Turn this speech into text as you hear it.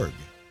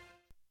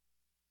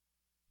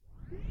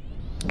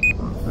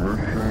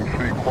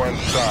for the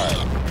start.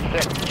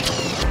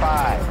 6,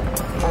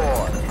 5,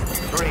 4,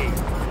 3,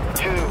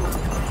 2,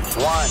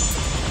 1,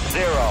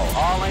 0.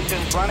 All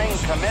engines running.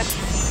 Commit.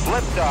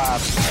 Liftoff.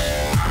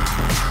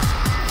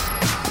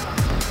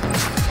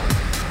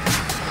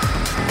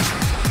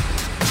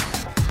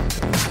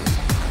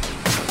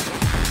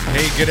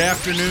 Hey, good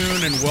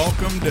afternoon and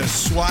welcome to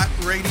SWAT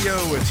Radio.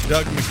 It's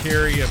Doug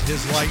McCary of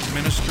His Light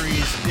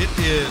Ministries. It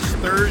is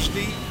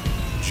Thursday.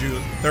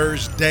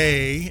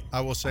 I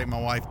will say my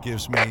wife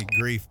gives me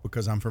grief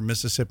because I'm from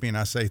Mississippi and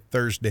I say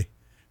Thursday.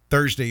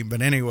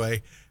 But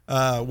anyway,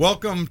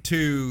 welcome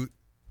to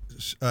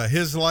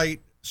His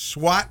Light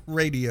SWAT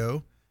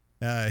Radio.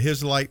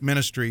 His Light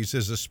Ministries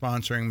is a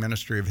sponsoring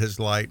ministry of His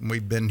Light, and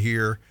we've been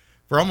here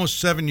for almost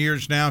 7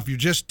 years now. If you're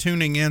just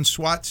tuning in,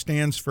 SWAT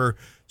stands for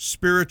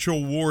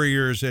Spiritual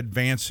Warriors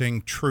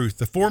Advancing Truth.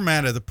 The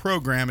format of the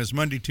program is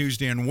Monday,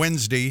 Tuesday, and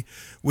Wednesday.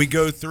 We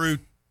go through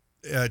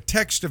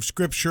text of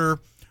Scripture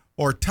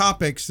or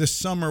topics. This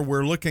summer,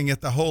 we're looking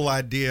at the whole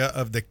idea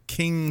of the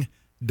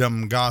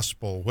kingdom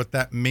gospel, what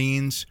that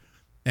means.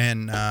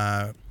 And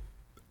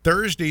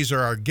Thursdays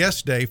are our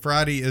guest day.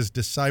 Friday is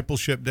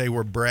discipleship day,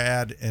 where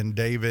Brad and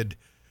David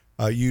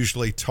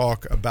usually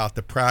talk about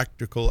the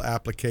practical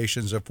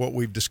applications of what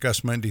we've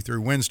discussed Monday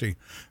through Wednesday.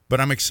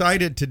 But I'm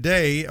excited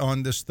today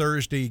on this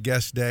Thursday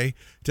guest day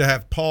to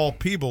have Paul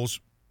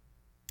Peebles.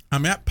 I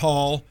met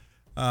Paul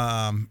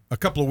a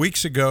couple of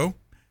weeks ago,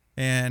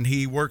 and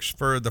he works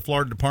for the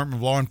Florida Department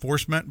of Law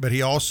Enforcement, but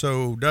he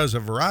also does a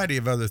variety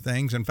of other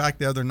things. In fact,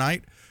 the other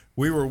night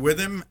we were with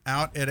him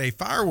out at a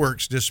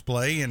fireworks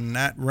display, and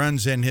that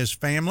runs in his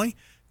family.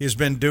 He's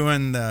been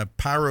doing the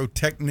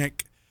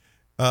pyrotechnic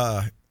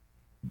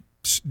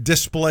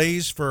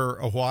displays for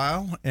a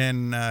while,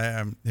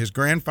 and his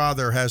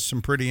grandfather has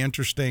some pretty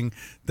interesting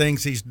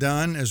things he's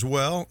done as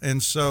well.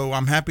 And so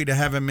I'm happy to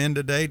have him in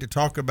today to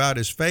talk about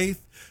his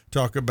faith,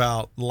 talk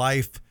about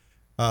life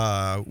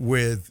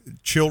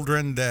with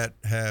children that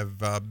have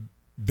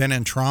been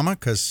in trauma,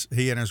 because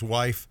he and his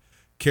wife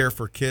care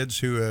for kids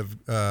who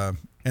have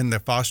in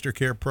the foster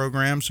care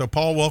program. So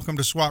Paul, welcome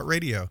to SWAT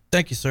Radio.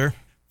 Thank you, sir.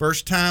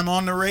 First time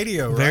on the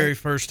radio, right? Very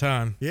first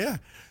time. Yeah.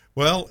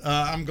 Well,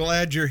 I'm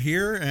glad you're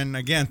here. And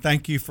again,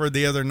 thank you for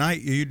the other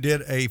night. You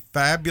did a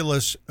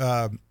fabulous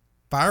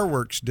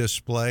fireworks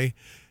display.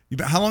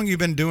 How long have you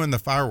been doing the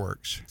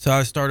fireworks? So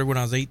I started when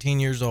I was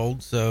 18 years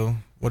old. So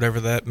whatever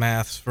that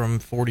math's from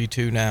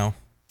 42 now.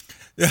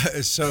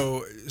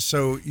 So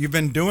you've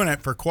been doing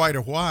it for quite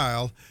a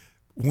while.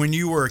 When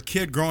you were a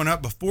kid growing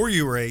up, before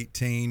you were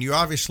 18, you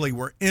obviously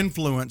were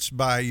influenced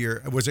by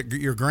was it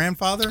your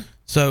grandfather?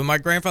 So my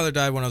grandfather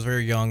died when I was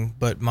very young,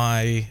 but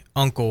my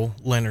uncle,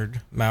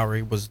 Leonard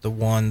Mowry, was the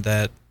one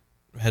that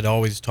had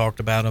always talked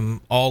about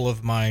him. All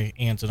of my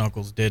aunts and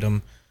uncles did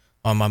him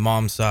on my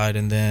mom's side.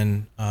 And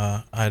then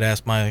I'd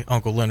asked my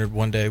Uncle Leonard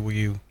one day, will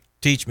you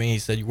teach me? He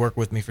said, you work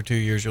with me for 2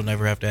 years, you'll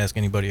never have to ask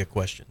anybody a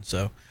question.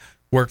 So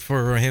worked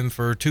for him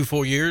for 2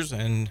 full years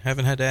and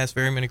haven't had to ask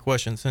very many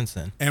questions since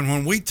then. And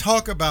when we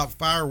talk about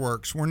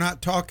fireworks, we're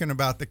not talking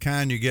about the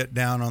kind you get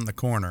down on the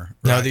corner,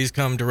 right? No, these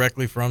come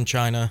directly from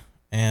China,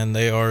 and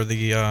they are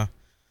the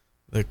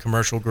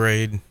commercial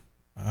grade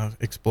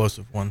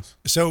explosive ones.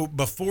 So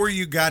before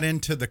you got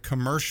into the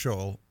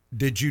commercial,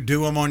 did you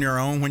do them on your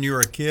own when you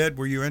were a kid?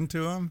 Were you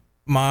into them?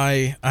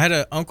 I had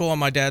an uncle on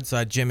my dad's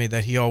side, Jimmy,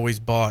 that he always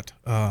bought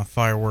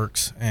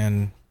fireworks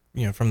and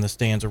from the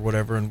stands or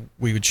whatever, and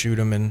we would shoot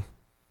them, and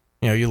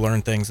you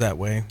learn things that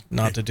way,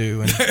 not to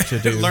do and to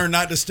do. Learn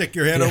not to stick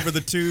your head over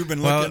the tube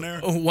and look in there.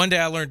 One day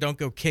I learned don't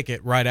go kick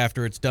it right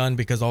after it's done,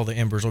 because all the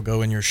embers will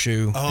go in your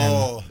shoe.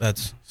 Oh,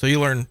 so you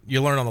learn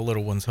on the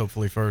little ones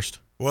hopefully first.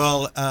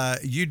 Well,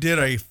 you did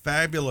a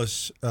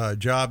fabulous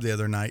job the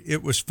other night.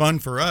 It was fun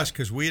for us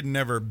because we had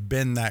never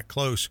been that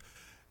close,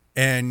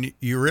 and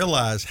you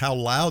realize how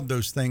loud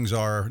those things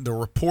are. The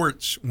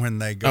reports when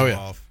they go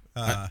off.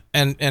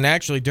 And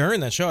actually during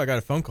that show, I got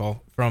a phone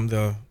call from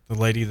the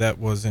lady that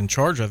was in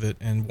charge of it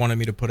and wanted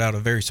me to put out a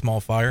very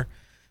small fire.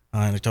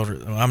 And I told her,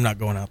 I'm not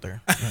going out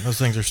there. Those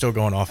things are still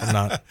going off. I'm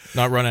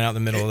not running out in the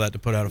middle of that to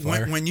put out a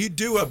fire. When you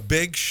do a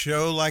big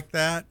show like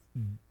that,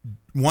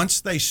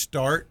 once they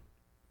start,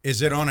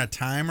 is it on a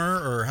timer,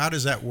 or how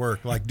does that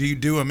work? Like, do you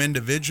do them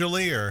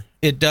individually, or?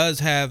 It does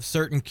have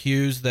certain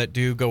cues that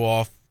do go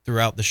off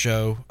throughout the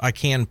show. I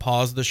can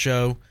pause the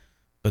show,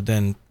 but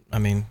then,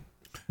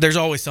 there's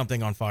always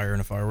something on fire in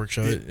a fireworks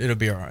show. It'll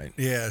be all right.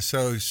 Yeah.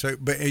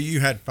 But you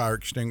had fire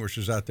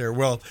extinguishers out there.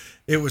 Well,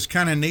 it was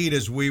kind of neat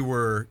as we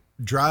were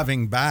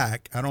driving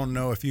back. I don't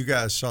know if you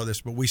guys saw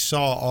this, but we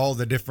saw all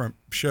the different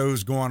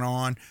shows going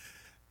on,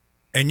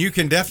 and you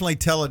can definitely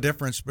tell a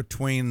difference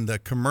between the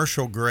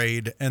commercial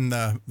grade and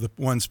the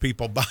ones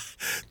people buy.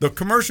 The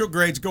commercial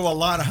grades go a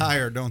lot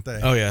higher, don't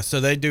they? Oh yeah.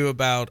 So they do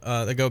about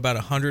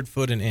 100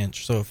 foot an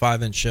inch. So a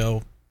 5-inch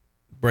shell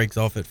breaks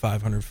off at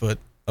 500 foot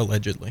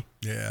allegedly.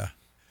 Yeah.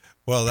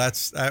 Well,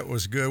 that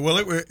was good. Well,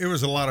 it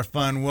was a lot of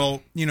fun.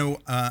 Well,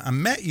 I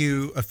met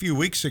you a few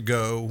weeks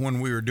ago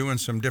when we were doing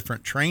some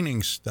different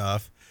training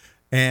stuff,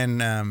 and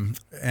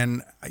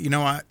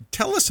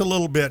tell us a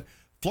little bit.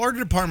 Florida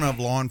Department of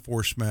Law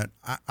Enforcement,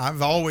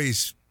 I've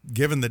always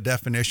given the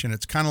definition.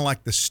 It's kind of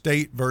like the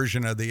state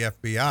version of the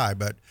FBI,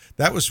 but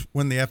that was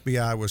when the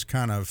FBI was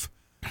kind of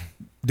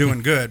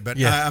doing good. But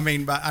Yeah.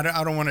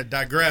 I don't want to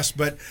digress.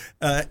 But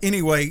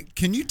anyway,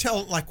 can you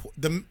tell,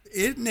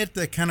 isn't it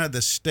the kind of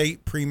the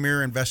state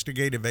premier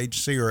investigative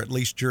agency, or at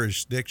least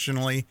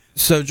jurisdictionally?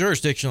 So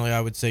jurisdictionally,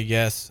 I would say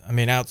yes. I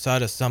mean,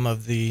 outside of some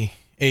of the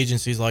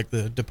agencies like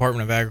the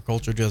Department of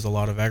Agriculture does a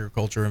lot of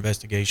agriculture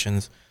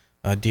investigations.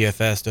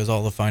 DFS does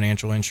all the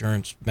financial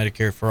insurance,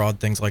 Medicare fraud,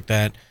 things like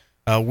that.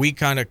 We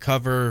kind of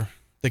cover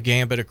the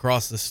gambit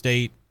across the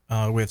state.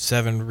 We have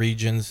 7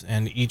 regions,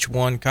 and each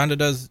one kind of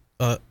does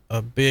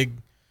a big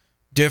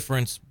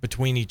difference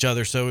between each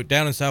other. So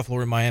down in South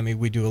Florida, Miami,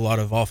 we do a lot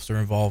of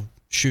officer-involved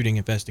shooting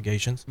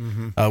investigations.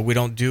 Mm-hmm. We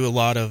don't do a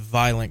lot of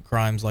violent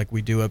crimes like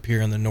we do up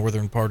here in the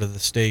northern part of the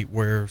state,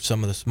 where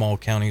some of the small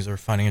counties are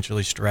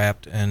financially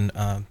strapped, and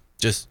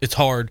it's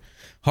hard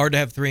to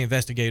have 3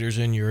 investigators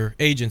in your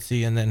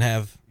agency and then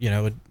have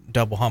a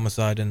double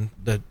homicide and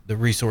the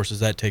resources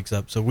that takes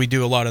up. So we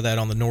do a lot of that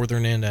on the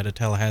northern end out of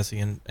Tallahassee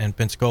and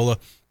Pensacola.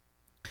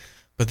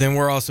 But then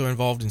we're also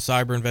involved in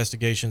cyber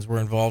investigations. We're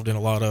involved in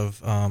a lot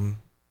of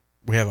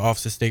we have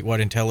Office of Statewide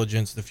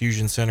Intelligence, the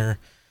Fusion Center.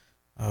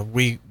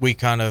 We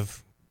kind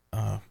of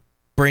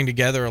bring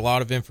together a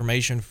lot of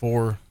information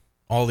for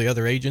all the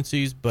other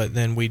agencies, but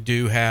then we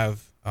do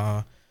have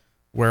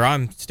where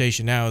I'm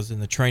stationed now is in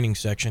the training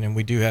section, and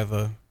we do have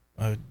a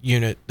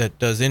unit that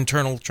does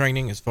internal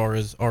training as far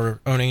as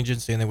our own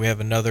agency, and then we have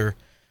another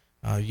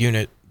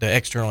unit, the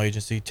external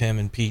agency. Tim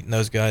and Pete and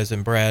those guys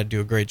and Brad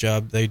do a great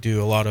job. They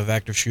do a lot of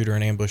active shooter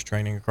and ambush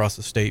training across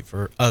the state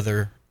for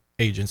other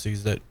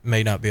agencies that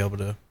may not be able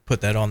to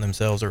put that on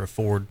themselves or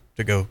afford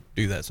to go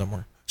do that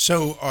somewhere.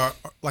 So,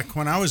 like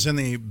when I was in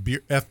the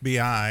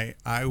FBI,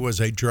 I was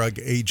a drug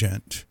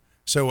agent.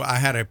 So I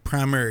had a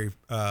primary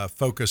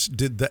focus.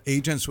 Did the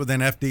agents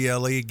within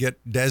FDLE get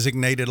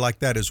designated like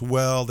that as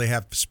well? They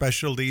have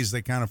specialties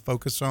they kind of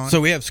focus on?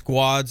 So we have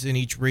squads in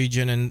each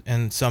region,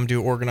 and some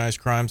do organized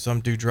crime,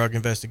 some do drug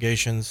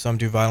investigations, some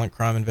do violent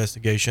crime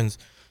investigations,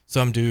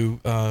 some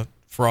do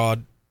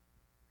fraud.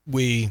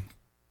 We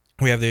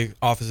have the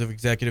Office of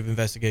Executive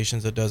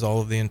Investigations that does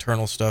all of the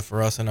internal stuff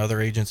for us and other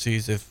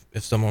agencies. If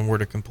someone were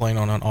to complain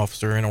on an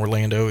officer in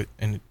Orlando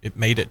and it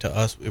made it to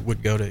us, it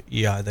would go to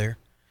EI there.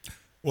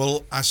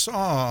 Well, I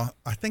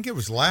think it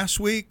was last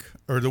week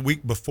or the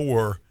week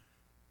before,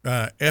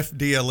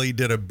 FDLE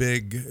did a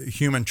big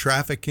human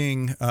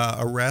trafficking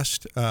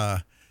arrest.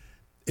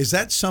 Is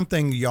that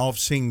something y'all have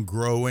seen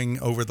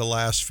growing over the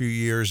last few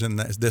years in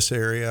this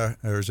area,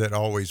 or has it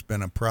always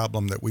been a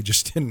problem that we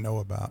just didn't know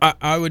about?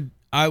 I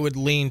would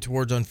lean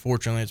towards,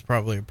 unfortunately, it's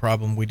probably a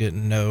problem we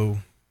didn't know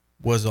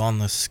was on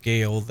the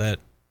scale that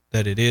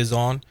it is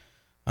on.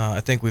 I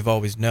think we've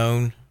always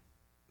known.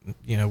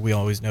 We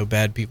always know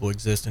bad people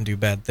exist and do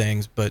bad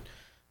things, but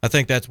I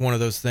think that's one of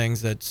those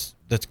things that's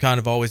kind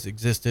of always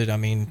existed. I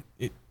mean,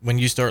 when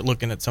you start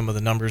looking at some of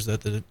the numbers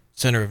that the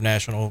Center of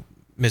National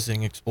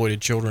Missing Exploited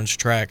Children's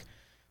track,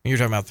 you're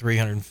talking about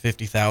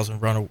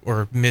 350,000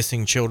 or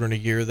missing children a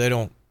year. They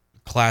don't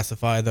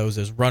classify those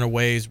as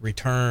runaways,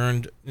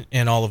 returned,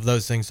 and all of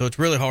those things. So it's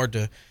really hard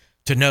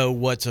to know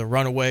what's a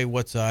runaway,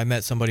 what's I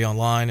met somebody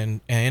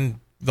online and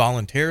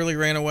voluntarily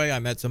ran away. I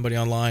met somebody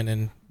online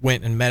and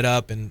went and met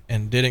up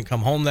and didn't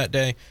come home that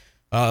day,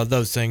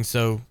 those things.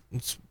 So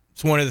it's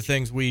one of the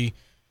things we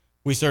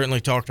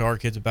certainly talk to our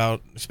kids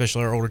about,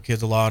 especially our older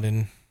kids, a lot,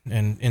 and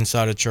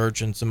inside of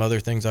church and some other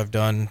things I've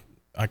done.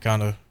 I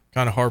kind of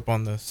harp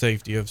on the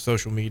safety of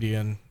social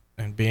media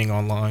and being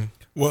online.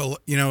 Well,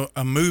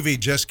 a movie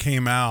just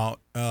came out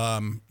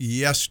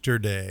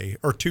yesterday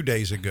or 2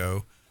 days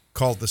ago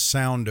called The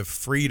Sound of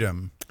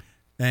Freedom.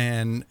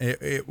 And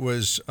it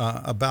was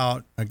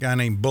about a guy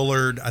named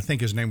Bullard. I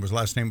think his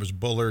last name was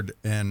Bullard,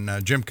 and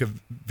Jim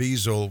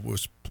Caviezel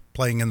was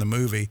playing in the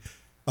movie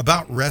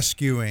about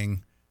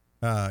rescuing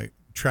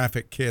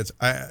trafficked kids.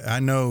 I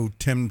know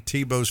Tim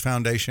Tebow's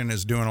foundation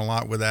is doing a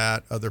lot with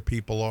that. Other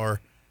people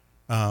are.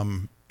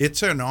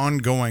 It's an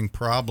ongoing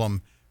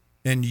problem,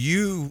 and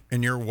you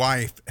and your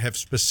wife have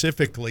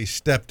specifically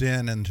stepped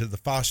into the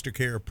foster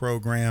care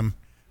program.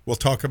 We'll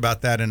talk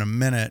about that in a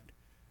minute.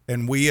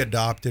 And we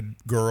adopted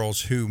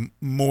girls who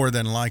more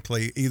than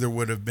likely either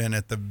would have been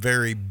at the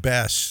very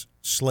best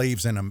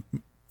slaves in a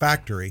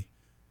factory,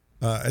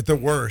 at the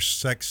worst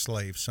sex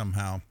slaves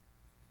somehow.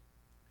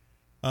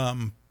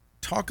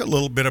 Talk a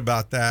little bit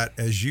about that.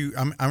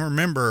 I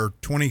remember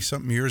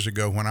 20-something years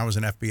ago when I was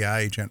an FBI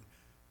agent,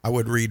 I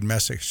would read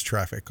message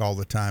traffic all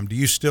the time. Do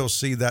you still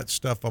see that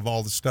stuff of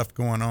all the stuff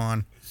going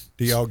on?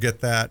 Do y'all get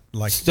that?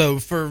 So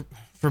for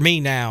me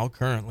now,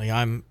 currently,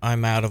 I'm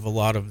out of a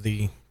lot of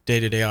the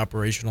day-to-day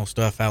operational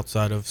stuff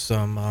outside of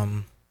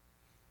some,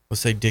 let's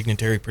say,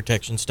 dignitary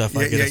protection stuff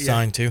I get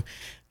assigned to.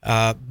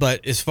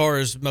 But as far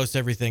as most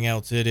everything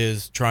else, it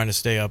is trying to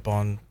stay up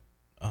on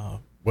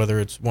whether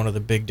it's one of the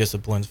big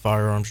disciplines,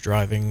 firearms,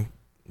 driving,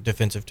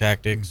 defensive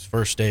tactics,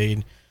 first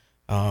aid,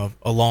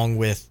 along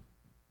with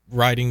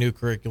writing new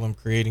curriculum,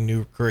 creating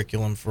new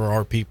curriculum for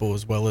our people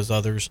as well as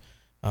others,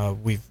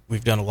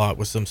 We've done a lot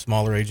with some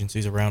smaller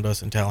agencies around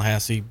us in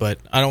Tallahassee, but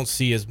I don't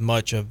see as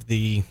much of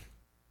the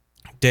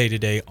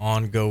day-to-day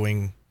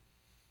ongoing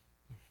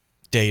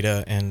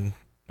data and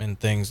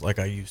things like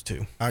I used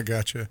to. I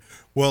gotcha.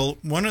 Well,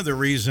 one of the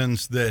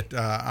reasons that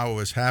I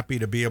was happy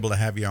to be able to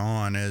have you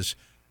on is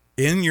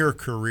in your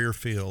career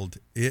field,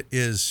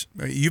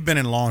 you've been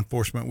in law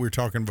enforcement. We were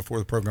talking before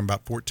the program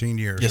about 14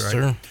 years, yes, right?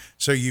 Sir.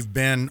 So you've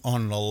been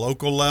on the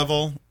local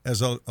level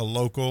as a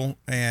local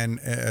and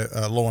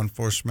a law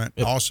enforcement,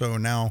 yep. Also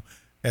now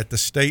at the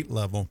state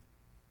level.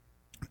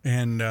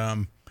 And,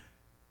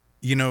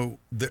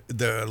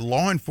 the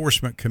law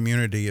enforcement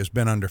community has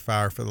been under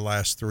fire for the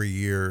last 3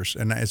 years,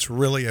 and it's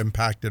really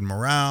impacted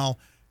morale.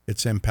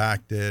 It's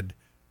impacted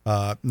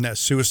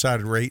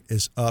suicide rate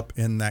is up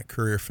in that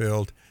career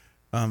field.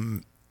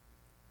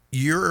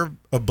 You're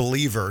a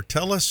believer.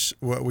 Tell us,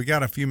 we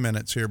got a few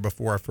minutes here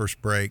before our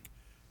first break.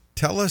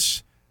 Tell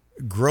us,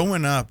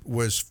 growing up,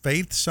 was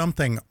faith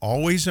something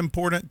always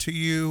important to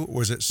you?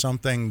 Was it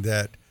something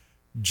that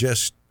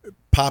just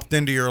popped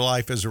into your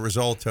life as a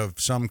result of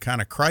some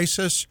kind of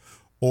crisis,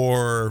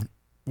 or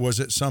was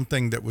it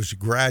something that was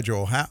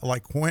gradual?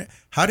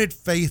 How did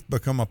faith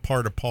become a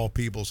part of Paul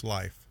Peebles'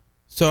 life?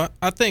 So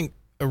I think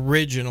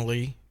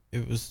originally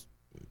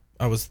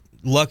I was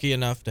lucky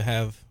enough to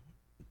have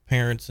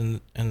parents and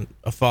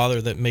a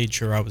father that made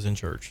sure I was in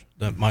church.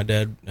 That my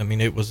dad,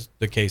 it was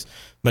the case.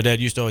 My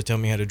dad used to always tell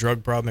me he had a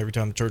drug problem. Every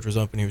time the church was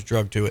open, he was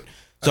drugged to it.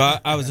 So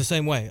I was the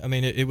same way.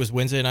 It was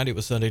Wednesday night, it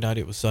was Sunday night,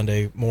 it was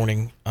Sunday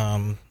morning.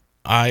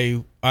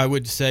 I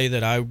would say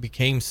that I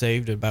became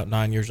saved at about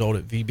 9 years old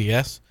at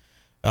VBS.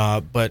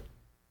 But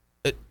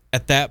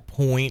at that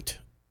point,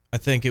 I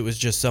think it was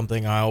just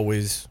something I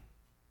always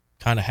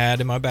kind of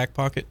had in my back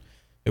pocket.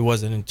 It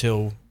wasn't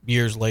until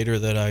years later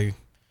that I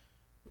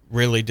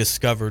really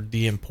discovered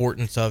the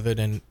importance of it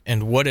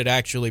and what it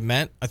actually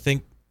meant. I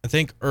think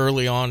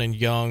early on and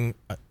young,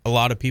 a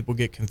lot of people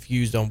get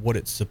confused on what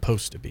it's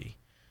supposed to be.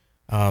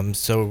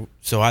 So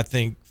I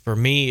think for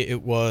me,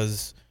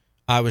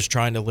 I was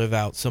trying to live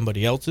out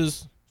somebody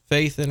else's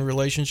faith and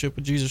relationship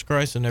with Jesus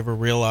Christ and never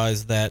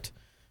realized that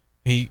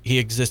he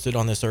existed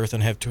on this earth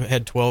and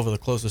had 12 of the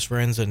closest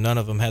friends, and none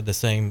of them had the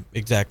same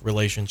exact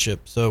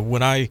relationship. So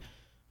when I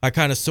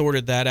kind of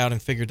sorted that out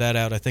and figured that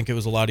out, I think it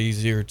was a lot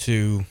easier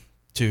to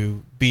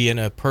be in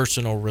a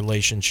personal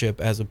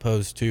relationship as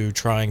opposed to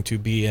trying to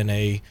be in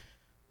a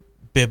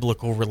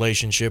biblical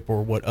relationship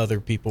or what other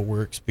people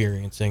were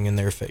experiencing in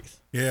their faith.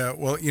 Yeah,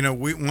 well,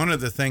 one of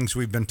the things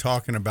we've been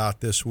talking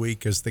about this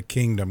week is the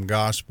kingdom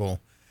gospel.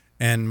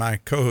 And my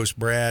co-host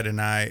Brad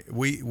and I,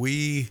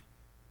 we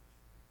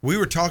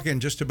were talking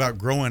just about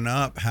growing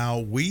up, how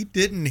we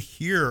didn't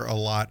hear a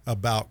lot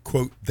about,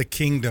 quote, the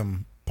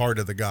kingdom part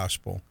of the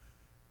gospel.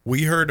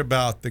 We heard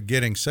about the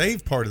getting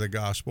saved part of the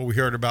gospel. We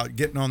heard about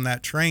getting on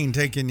that train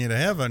taking you to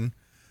heaven,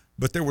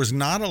 but there was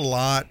not a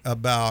lot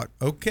about,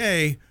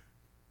 okay,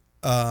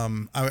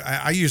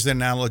 I use the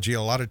analogy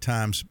a lot of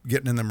times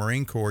getting in the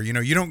Marine Corps.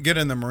 You don't get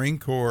in the Marine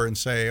Corps and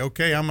say,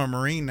 okay, I'm a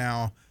Marine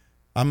now,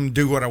 I'm going to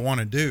do what I want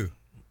to do.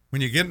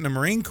 When you get in the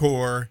Marine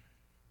Corps,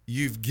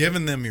 you've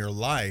given them your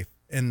life.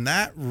 And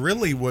that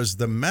really was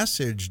the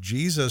message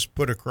Jesus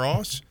put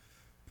across.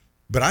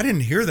 But I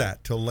didn't hear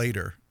that till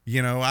later.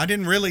 I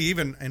didn't really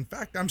in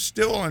fact, I'm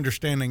still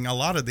understanding a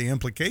lot of the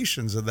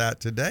implications of that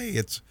today.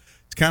 It's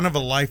kind of a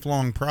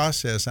lifelong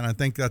process, and I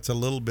think that's a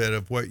little bit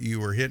of what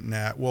you were hitting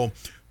at. Well,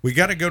 we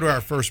got to go to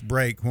our first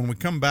break. When we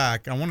come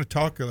back, I want to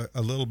talk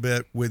a little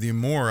bit with you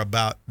more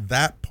about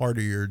that part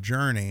of your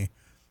journey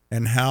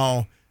and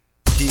how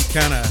he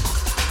kind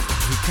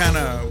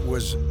of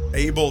was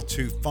able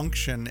to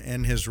function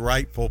in his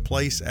rightful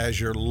place as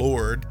your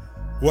Lord,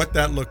 what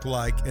that looked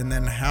like, and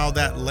then how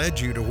that led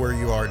you to where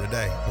you are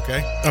today.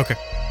 Okay? Okay.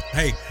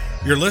 Hey,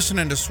 you're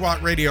listening to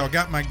SWAT Radio. I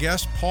got my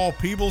guest, Paul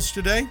Peebles,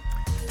 today.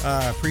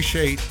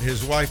 Appreciate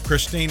his wife,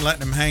 Christine,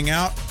 letting him hang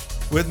out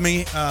with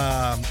me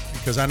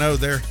because I know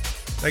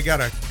they got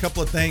a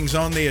couple of things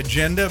on the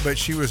agenda, but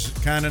she was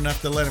kind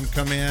enough to let him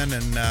come in,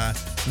 and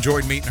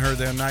enjoyed meeting her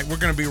the other night. We're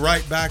going to be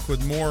right back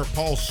with more of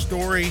Paul's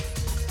story,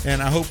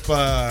 and I hope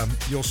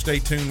you'll stay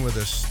tuned with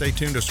us. Stay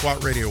tuned to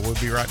SWAT Radio. We'll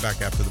be right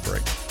back after the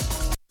break.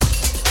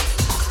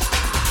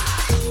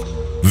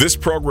 This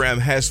program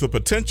has the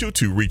potential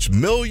to reach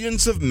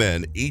millions of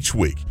men each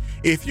week.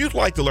 If you'd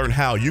like to learn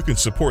how you can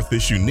support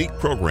this unique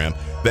program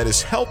that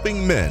is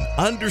helping men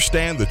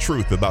understand the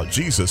truth about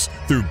Jesus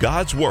through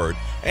God's Word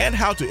and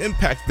how to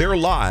impact their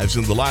lives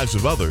and the lives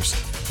of others,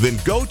 then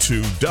go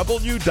to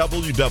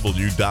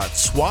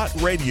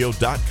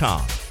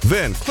www.swatradio.com.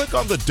 Then click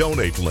on the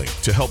donate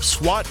link to help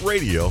SWAT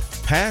Radio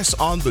pass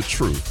on the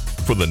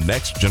truth for the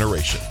next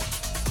generation.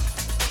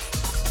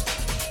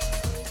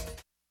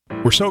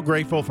 We're so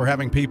grateful for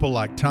having people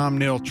like Tom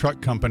Neal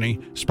Truck Company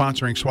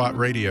sponsoring SWAT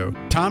Radio.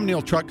 Tom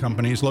Neal Truck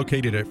Company is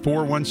located at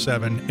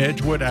 417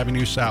 Edgewood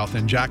Avenue South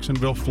in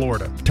Jacksonville,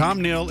 Florida.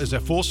 Tom Neal is a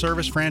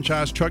full-service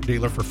franchise truck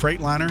dealer for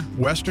Freightliner,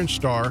 Western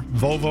Star,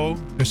 Volvo,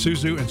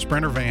 Isuzu, and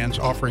Sprinter vans,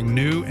 offering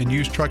new and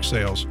used truck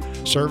sales,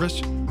 service,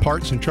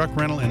 parts and truck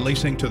rental and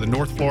leasing to the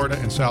North Florida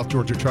and South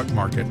Georgia truck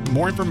market.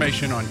 More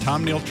information on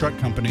Tom Neal Truck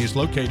Company is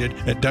located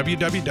at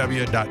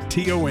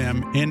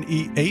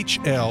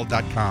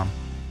www.tomnehl.com.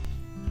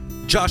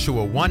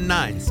 Joshua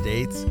 1:9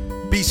 states,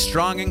 "Be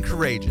strong and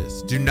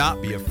courageous. Do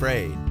not be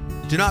afraid.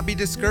 Do not be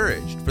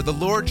discouraged, for the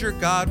Lord your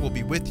God will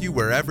be with you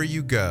wherever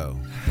you go."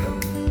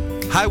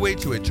 Highway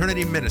to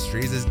Eternity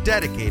Ministries is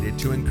dedicated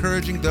to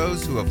encouraging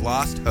those who have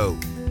lost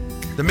hope.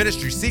 The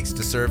ministry seeks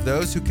to serve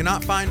those who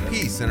cannot find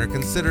peace and are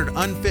considered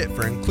unfit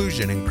for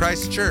inclusion in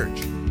Christ's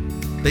church.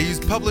 They use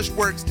published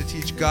works to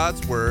teach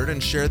God's word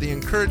and share the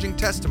encouraging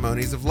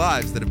testimonies of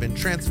lives that have been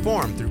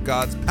transformed through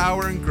God's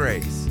power and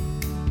grace.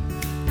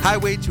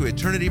 Highway to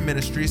Eternity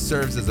Ministries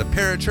serves as a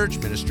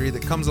parachurch ministry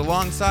that comes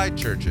alongside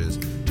churches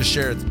to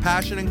share its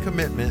passion and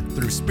commitment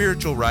through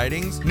spiritual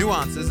writings,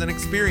 nuances, and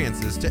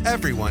experiences to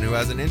everyone who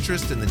has an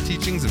interest in the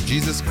teachings of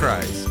Jesus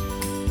Christ.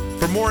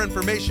 For more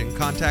information,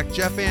 contact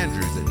Jeff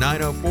Andrews at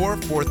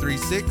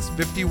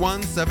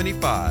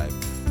 904-436-5175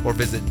 or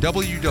visit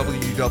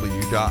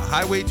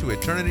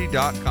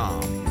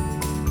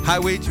www.highwaytoeternity.com.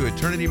 Highway to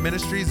Eternity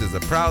Ministries is a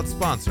proud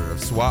sponsor of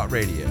SWAT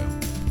Radio.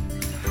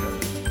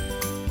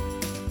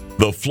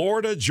 The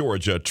Florida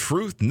Georgia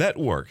Truth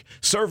Network,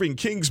 serving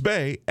Kings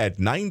Bay at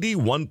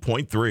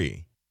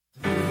 91.3.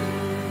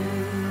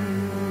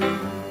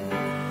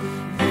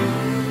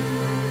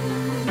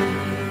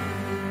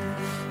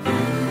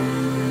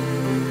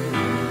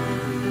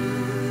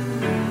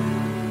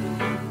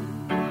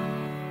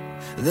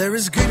 There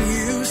is good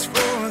news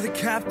for the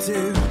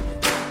captive,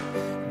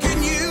 good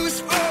news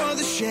for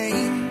the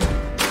shame.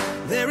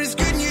 There is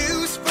good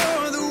news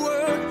for the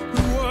world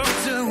who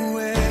walked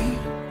away.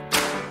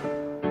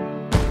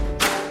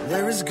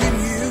 There is good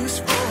news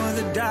for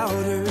the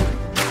doubter,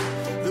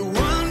 the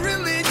one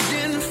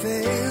religion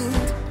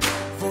failed,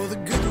 for the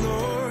good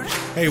Lord.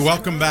 Hey,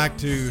 welcome back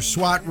to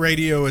SWAT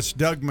Radio. It's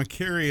Doug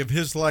McCary of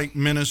His Light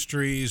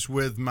Ministries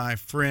with my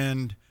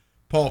friend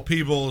Paul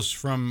Peebles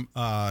from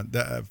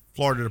the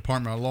Florida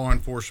Department of Law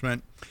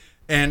Enforcement.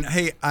 And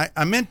hey,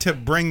 I meant to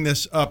bring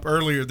this up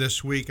earlier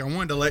this week. I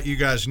wanted to let you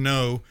guys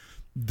know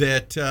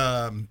that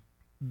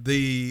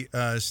the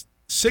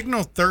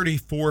Signal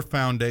 34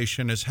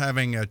 Foundation is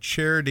having a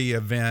charity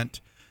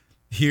event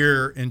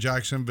here in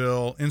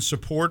Jacksonville in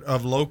support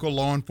of local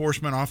law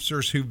enforcement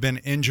officers who've been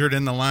injured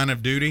in the line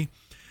of duty.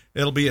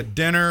 It'll be a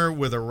dinner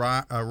with a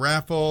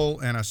raffle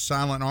and a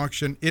silent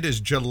auction. It is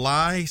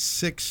July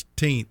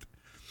 16th.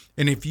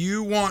 And if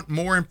you want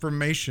more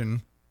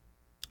information,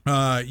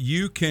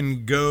 you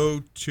can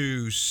go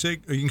to you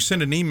can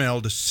send an email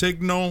to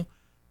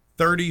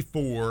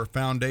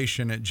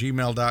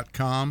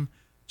signal34foundation@gmail.com,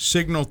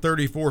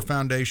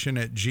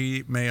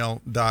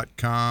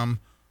 signal34foundation@gmail.com,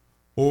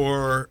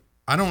 or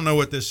I don't know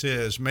what this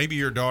is. Maybe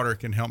your daughter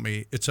can help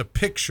me. It's a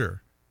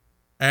picture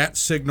at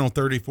Signal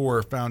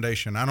 34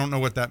 Foundation. I don't know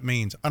what that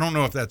means. I don't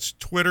know if that's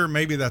Twitter.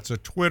 Maybe that's a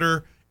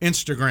Twitter,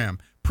 Instagram.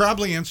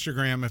 Probably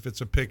Instagram if it's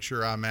a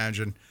picture, I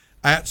imagine,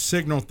 at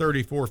Signal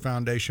 34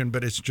 Foundation.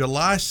 But it's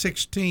July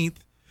 16th,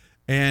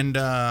 and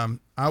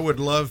I would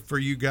love for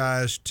you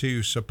guys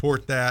to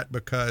support that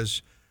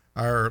because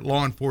our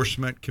law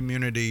enforcement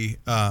community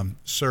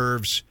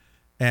serves,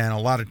 and a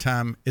lot of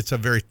time it's a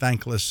very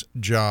thankless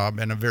job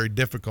and a very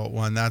difficult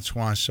one. That's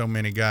why so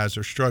many guys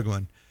are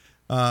struggling.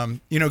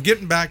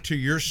 Getting back to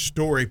your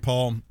story,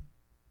 Paul,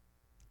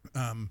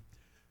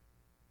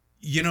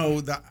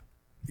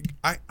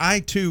 I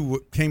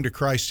too came to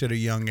Christ at a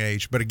young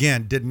age, but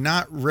again, did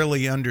not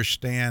really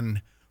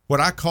understand what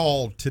I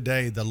call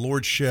today the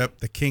lordship,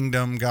 the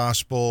kingdom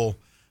gospel,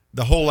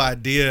 the whole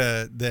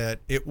idea that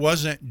it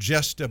wasn't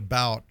just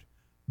about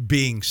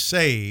being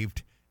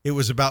saved, it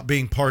was about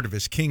being part of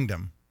his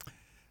kingdom.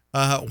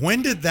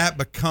 When did that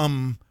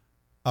become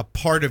a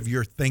part of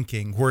your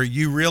thinking where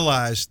you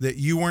realized that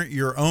you weren't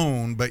your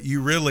own, but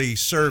you really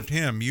served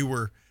him? You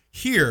were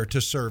here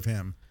to serve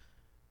him.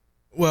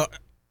 Well,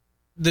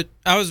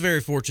 I was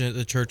very fortunate.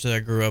 The church that I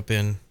grew up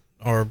in,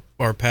 our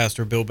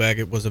pastor, Bill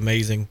Baggett, was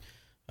amazing.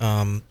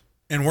 And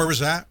where was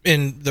that?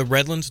 In the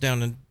Redlands,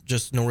 down in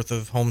just north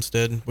of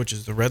Homestead, which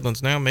is the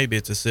Redlands now. Maybe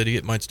it's a city.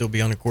 It might still be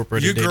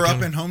unincorporated. You grew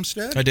up in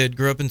Homestead? I did.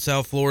 Grew up in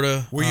South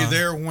Florida. Were you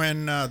there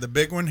when the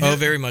big one hit? Oh,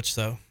 very much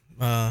so.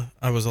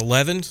 I was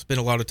 11. Spent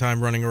a lot of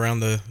time running around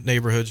the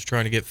neighborhoods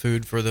trying to get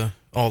food for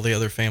all the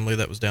other family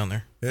that was down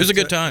there. It was a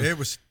good time. It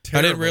was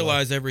terrible. I didn't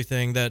realize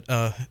everything that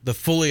the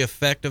fully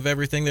effect of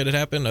everything that had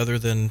happened, other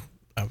than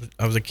I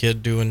was a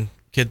kid doing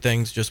kid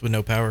things just with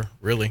no power,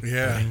 really.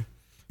 Yeah. I mean,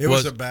 it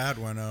was a bad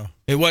one, though.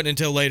 It wasn't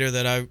until later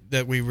that I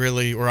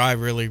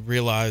really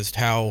realized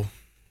how,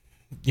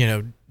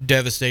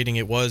 devastating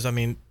it was. I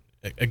mean,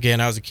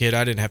 again, I was a kid.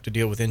 I didn't have to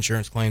deal with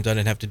insurance claims. I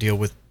didn't have to deal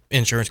with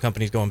insurance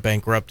companies going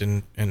bankrupt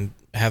and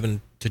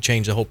having to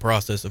change the whole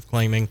process of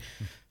claiming.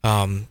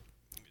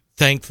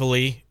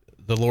 Thankfully,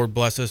 the Lord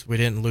bless us, we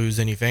didn't lose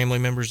any family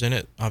members in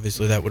it.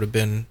 Obviously, that would have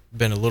been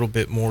a little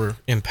bit more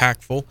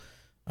impactful.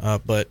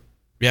 But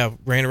yeah,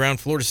 ran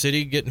around Florida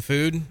City getting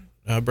food,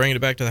 bringing it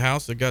back to the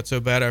house. It got so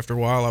bad after a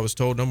while, I was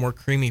told no more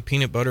creamy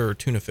peanut butter or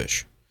tuna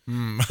fish.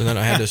 So then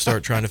I had to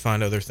start trying to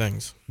find other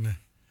things.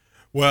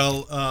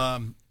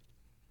 Well,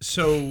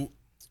 so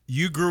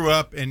you grew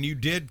up and you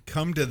did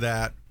come to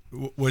that.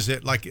 Was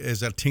it like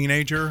as a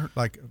teenager?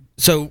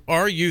 So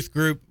our youth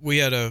group, we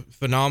had a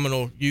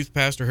phenomenal youth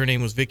pastor. Her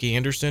name was Vicki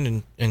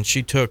Anderson, and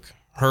she took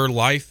her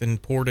life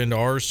and poured into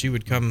ours. She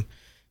would come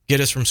get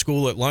us from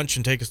school at lunch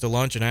and take us to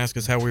lunch and ask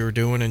us how we were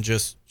doing and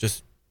just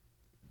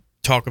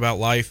talk about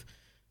life.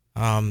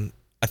 I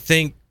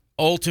think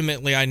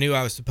ultimately I knew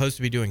I was supposed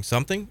to be doing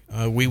something.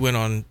 We went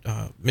on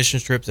mission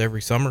trips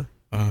every summer,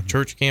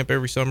 church camp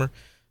every summer.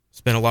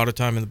 Spent a lot of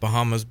time in the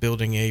Bahamas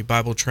building a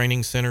Bible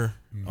training center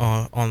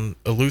on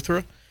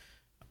Eleuthera.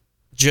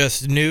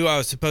 Just knew I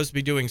was supposed to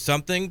be doing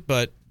something,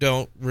 but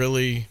never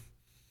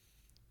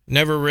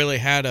really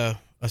had a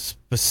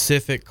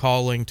specific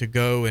calling to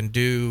go and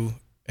do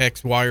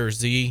X, Y, or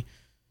Z.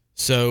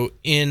 So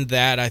in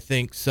that, I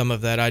think some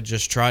of that I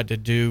just tried to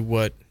do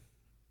what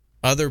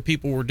other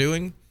people were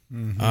doing.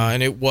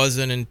 And it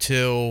wasn't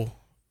until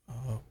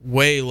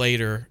way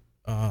later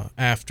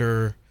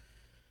after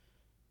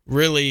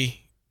really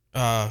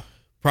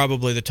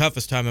probably the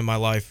toughest time in my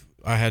life,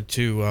 I had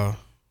to,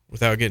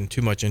 without getting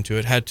too much into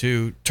it, had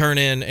to turn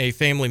in a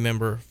family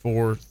member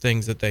for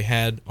things that they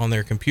had on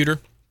their computer.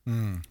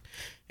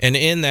 And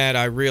in that,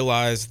 I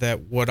realized that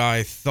what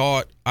I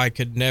thought I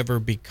could never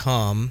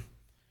become,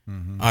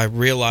 I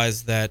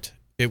realized that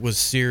it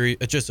was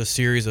just a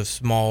series of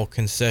small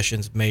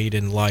concessions made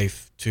in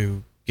life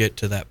to get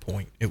to that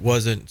point.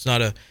 It's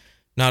not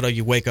a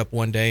you wake up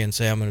one day and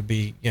say I'm going to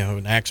be,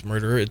 an axe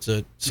murderer. It's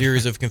a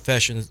series of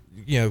concessions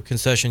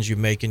you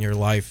make in your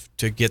life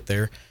to get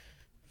there.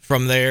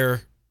 From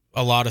there,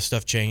 a lot of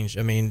stuff changed.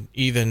 I mean,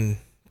 even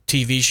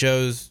TV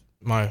shows.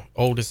 My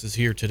oldest is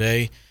here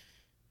today.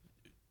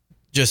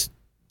 Just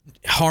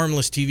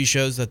harmless TV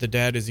shows that the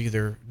dad is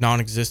either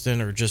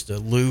non-existent or just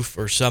aloof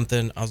or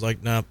something. I was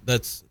like, no,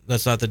 that's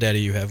not the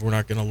daddy you have. We're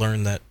not going to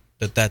learn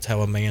that's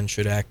how a man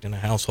should act in a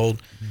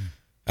household.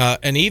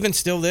 And even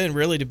still then,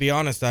 really, to be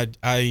honest,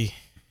 I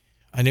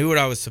knew what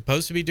I was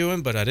supposed to be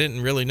doing, but I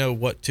didn't really know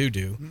what to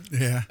do.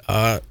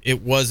 Yeah.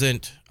 It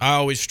wasn't, I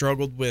always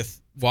struggled with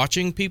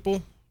watching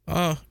people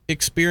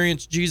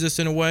experience Jesus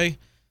in a way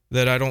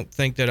that I don't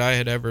think that I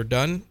had ever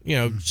done.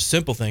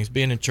 Simple things,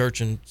 being in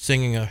church and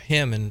singing a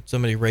hymn and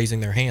somebody raising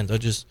their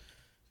hands.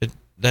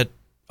 That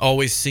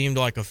always seemed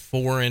like a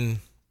foreign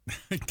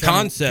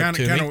concept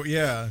to me.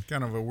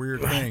 Kind of a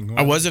weird thing.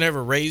 I wasn't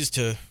ever raised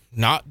to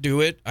not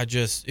do it.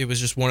 It was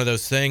just one of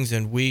those things.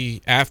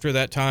 And after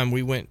that time,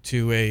 we went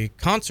to a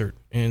concert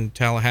in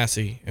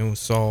Tallahassee and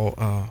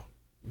saw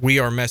We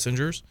Are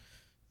Messengers.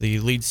 The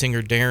lead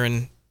singer,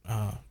 Darren,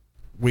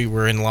 we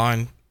were in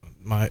line.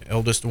 My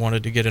eldest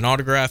wanted to get an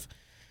autograph.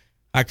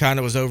 I kind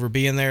of was over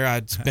being there.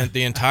 I'd spent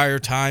the entire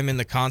time in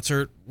the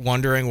concert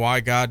wondering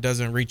why God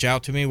doesn't reach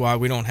out to me, why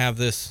we don't have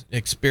this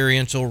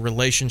experiential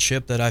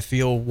relationship that I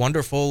feel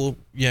wonderful,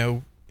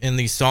 in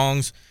these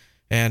songs.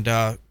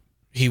 And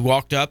he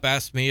walked up,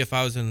 asked me if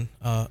I was in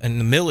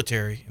the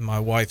military, and my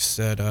wife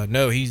said,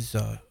 no, he's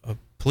a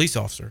police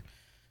officer.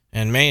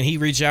 And man, he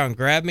reached out and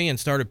grabbed me and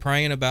started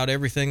praying about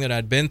everything that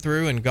I'd been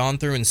through and gone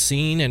through and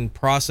seen and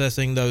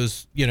processing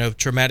those,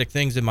 traumatic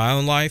things in my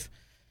own life.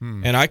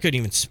 And I couldn't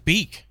even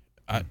speak.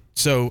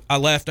 So I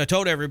left. I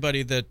told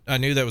everybody that I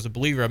knew that was a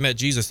believer. I met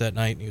Jesus that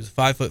night, and he was a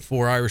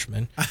 5'4"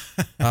 Irishman.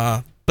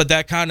 But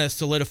that kind of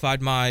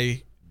solidified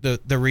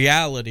the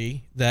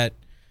reality that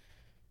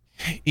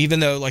even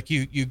though, like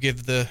you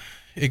give the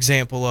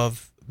example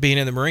of being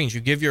in the Marines,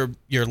 you give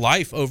your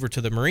life over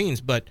to the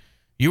Marines, but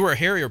you were a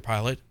Harrier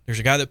pilot. There's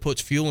a guy that puts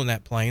fuel in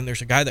that plane.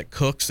 There's a guy that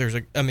cooks. There's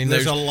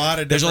a lot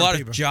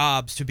of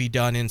jobs to be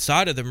done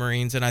inside of the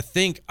Marines. And I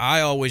think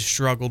I always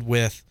struggled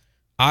with,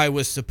 I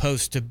was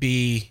supposed to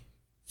be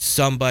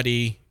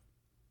somebody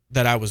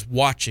that I was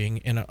watching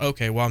and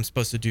I'm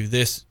supposed to do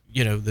this,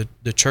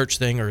 the church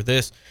thing or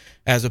this,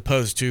 as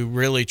opposed to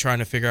really trying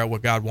to figure out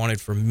what God wanted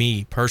for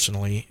me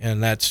personally.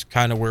 And that's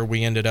kind of where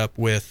we ended up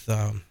with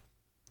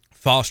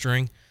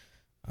fostering.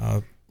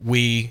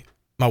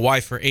 My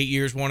wife for 8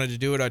 years wanted to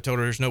do it. I told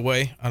her there's no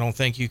way. I don't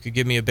think you could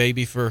give me a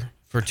baby for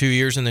 2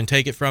 years and then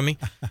take it from me.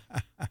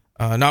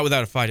 Not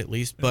without a fight at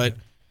least. But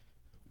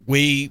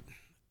she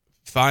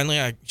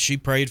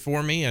prayed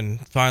for me,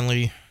 and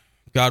finally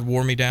God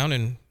wore me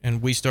down,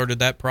 and we started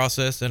that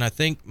process. And I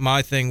think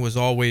my thing was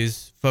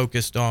always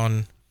focused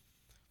on,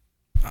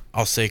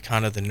 I'll say,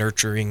 kind of the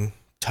nurturing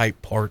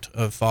type part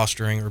of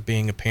fostering or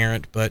being a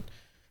parent. But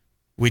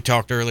we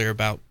talked earlier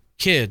about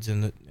kids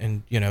and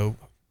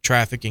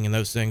trafficking and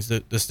those things.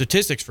 The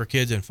statistics for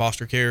kids in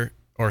foster care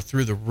are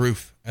through the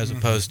roof as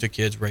opposed to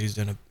kids raised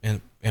in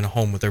a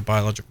home with their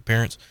biological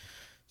parents.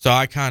 So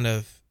I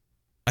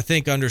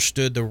think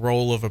understood the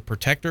role of a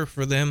protector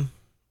for them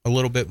a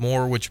little bit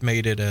more, which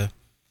made it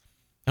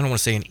I don't want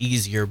to say an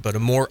easier, but a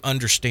more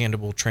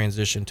understandable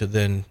transition to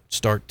then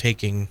start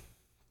taking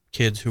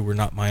kids who were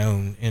not my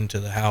own into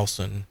the house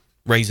and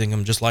raising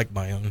them just like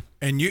my own.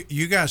 And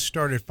you guys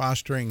started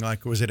fostering,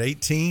 like, was it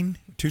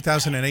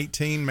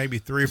 2018, maybe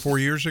 3 or 4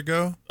 years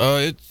ago?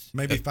 It's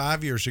maybe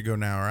 5 years ago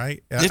now,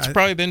 right? It's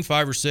probably been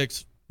 5 or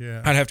 6.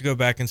 Yeah. I'd have to go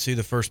back and see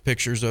the first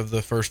pictures of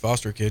the first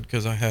foster kid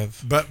because I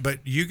have. But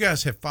you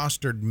guys have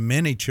fostered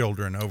many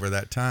children over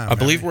that time. I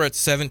believe we're at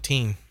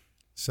 17.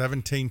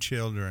 17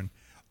 children,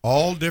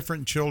 all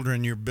different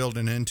children you're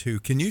building into.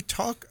 Can you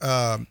talk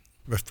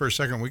for a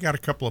second? We got a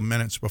couple of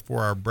minutes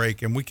before our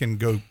break, and we can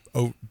go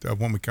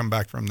when we come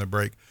back from the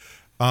break.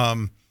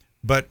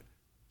 But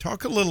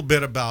talk a little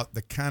bit about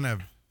the kind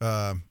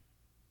of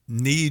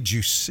needs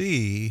you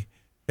see,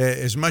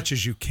 as much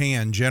as you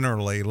can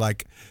generally.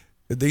 Like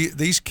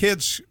these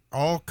kids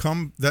all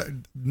come.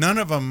 None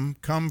of them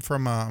come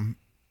from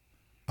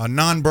a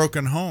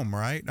non-broken home,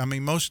 right? I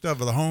mean, most of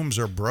the homes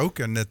are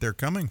broken that they're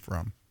coming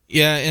from.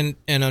 Yeah, and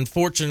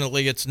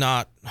unfortunately, it's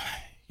not,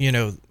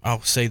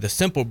 I'll say the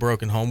simple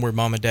broken home where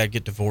mom and dad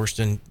get divorced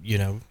and,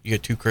 you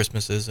get 2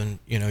 Christmases and,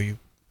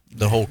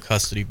 the whole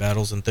custody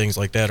battles and things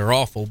like that are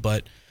awful.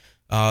 But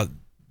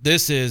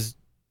this is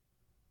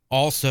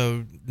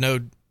also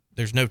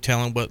there's no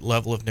telling what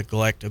level of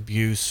neglect,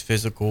 abuse,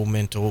 physical,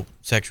 mental,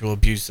 sexual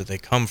abuse that they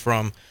come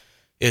from.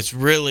 It's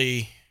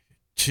really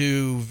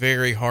 2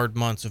 very hard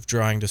months of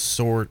trying to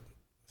sort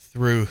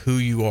through who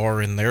you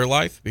are in their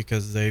life,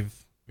 because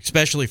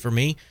especially for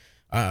me,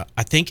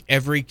 I think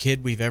every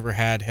kid we've ever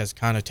had has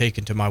kind of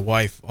taken to my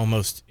wife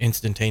almost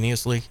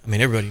instantaneously. I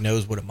mean, everybody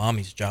knows what a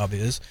mommy's job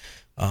is,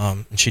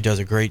 and she does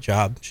a great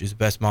job. She's the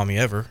best mommy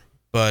ever.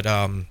 But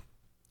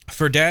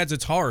for dads,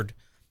 it's hard.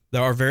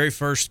 Our very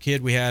first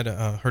kid we had,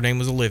 her name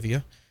was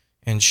Olivia,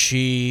 and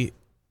she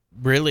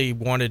really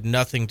wanted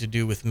nothing to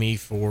do with me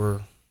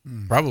for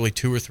probably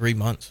 2 or 3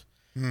 months.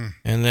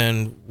 And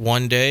then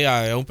one day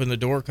I opened the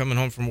door coming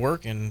home from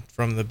work, and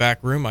from the back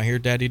room I hear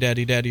daddy,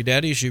 daddy, daddy,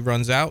 daddy. She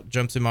runs out,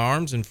 jumps in my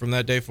arms, and from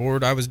that day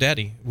forward I was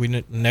daddy.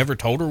 We never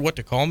told her what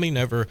to call me.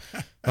 Never.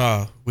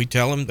 We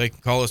tell them they can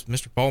call us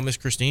Mr. Paul, Miss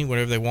Christine,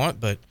 whatever they want,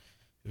 but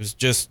it was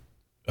just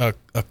a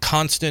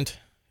constant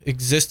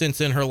existence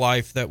in her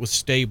life that was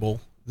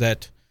stable,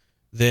 that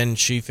then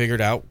she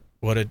figured out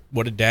what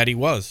a daddy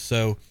was.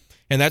 So,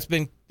 and that's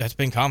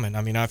been common.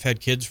 I mean, I've had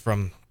kids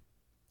from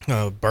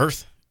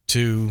birth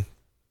to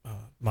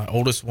my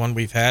oldest one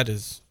we've had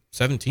is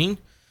 17.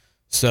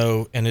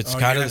 So, and it's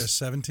kind of a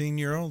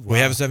 17-year-old. Wow. We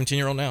have a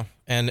 17-year-old now,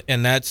 and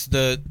that's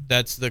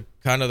the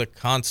kind of the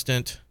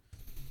constant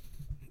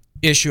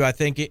issue. I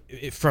think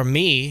from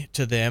me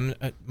to them,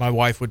 my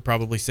wife would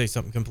probably say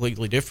something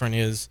completely different.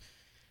 Is,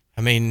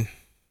 I mean,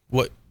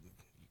 it's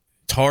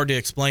hard to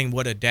explain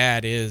what a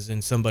dad is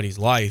in somebody's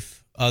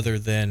life other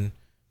than,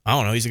 I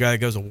don't know, he's a guy that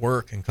goes to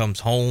work and comes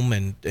home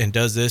and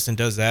does this and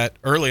does that.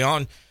 Early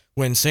on,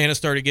 when Santa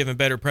started giving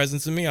better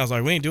presents than me, I was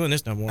like, we ain't doing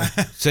this no more.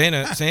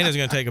 Santa's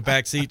going to take a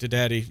back seat to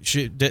Daddy.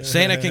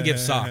 Santa can give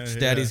socks.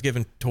 Daddy's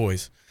giving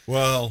toys.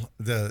 Well,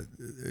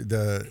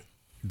 the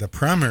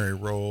primary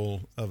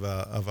role of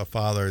a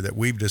father that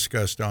we've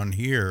discussed on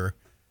here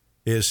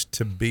is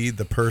to be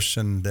the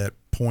person that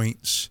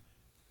points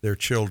their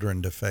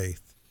children to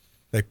faith.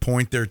 They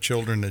point their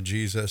children to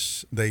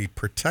Jesus. They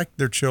protect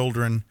their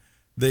children.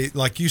 They,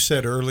 like you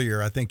said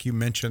earlier, I think you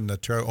mentioned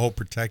the whole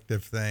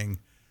protective thing.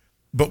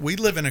 But we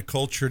live in a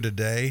culture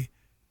today,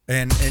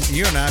 and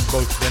you and I have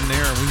both been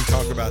there, and we can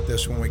talk about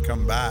this when we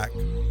come back.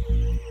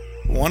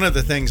 One of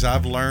the things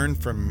I've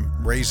learned from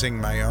raising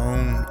my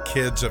own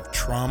kids of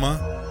trauma,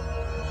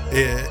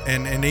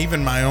 and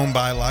even my own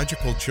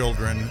biological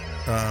children,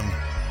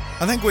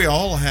 I think we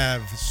all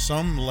have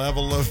some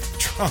level of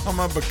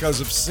trauma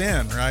because of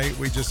sin, right?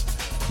 We just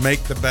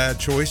make the bad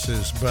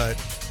choices, but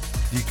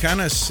you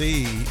kind of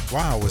see,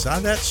 wow, was I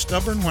that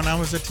stubborn when I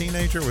was a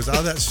teenager? Was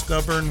I that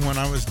stubborn when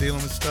I was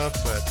dealing with stuff?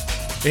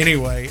 But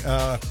anyway,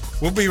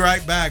 we'll be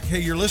right back. Hey,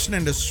 you're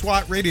listening to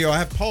SWAT Radio. I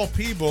have Paul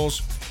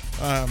Peebles,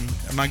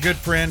 my good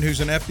friend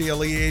who's an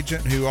FDLE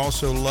agent who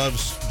also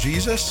loves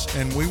Jesus,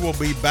 and we will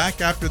be back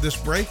after this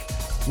break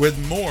with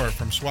more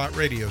from SWAT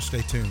Radio.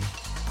 Stay tuned.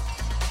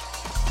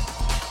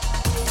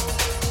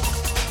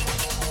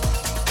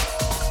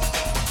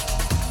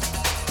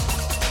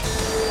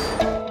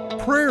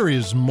 Prayer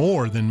is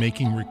more than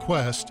making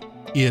requests.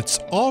 It's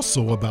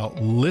also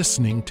about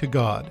listening to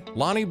God.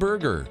 Lonnie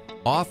Berger,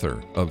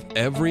 author of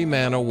Every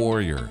Man a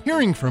Warrior.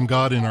 Hearing from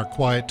God in our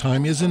quiet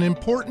time is an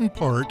important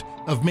part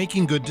of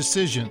making good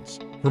decisions.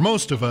 For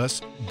most of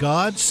us,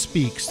 God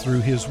speaks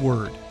through His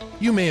Word.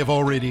 You may have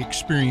already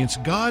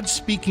experienced God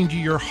speaking to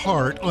your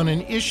heart on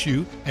an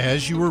issue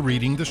as you were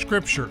reading the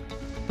Scripture.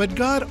 But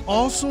God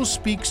also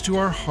speaks to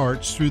our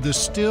hearts through the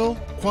still,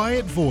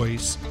 quiet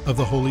voice of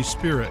the Holy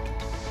Spirit.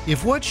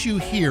 If what you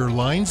hear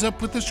lines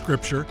up with the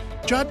Scripture,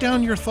 jot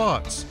down your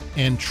thoughts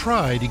and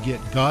try to get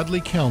godly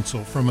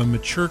counsel from a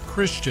mature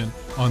Christian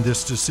on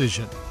this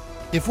decision.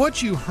 If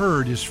what you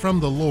heard is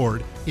from the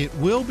Lord, it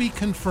will be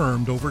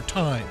confirmed over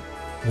time.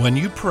 When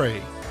you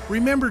pray,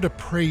 remember to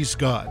praise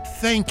God,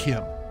 thank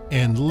Him,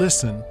 and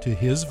listen to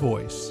His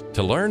voice.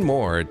 To learn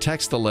more,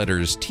 text the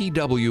letters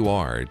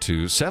TWR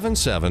to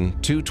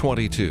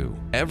 77222.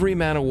 Every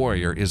Man a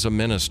Warrior is a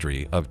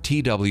ministry of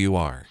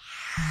TWR.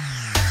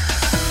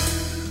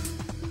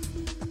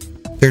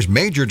 There's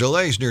major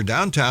delays near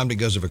downtown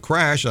because of a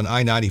crash on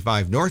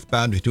I-95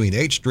 northbound between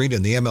 8th Street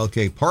and the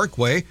MLK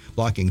Parkway,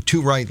 blocking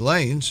 2 right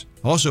lanes.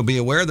 Also be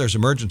aware there's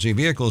emergency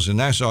vehicles in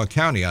Nassau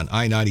County on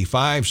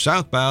I-95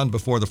 southbound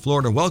before the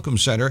Florida Welcome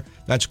Center.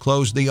 That's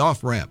closed the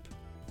off-ramp.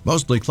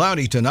 Mostly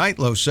cloudy tonight,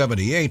 low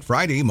 78.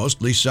 Friday,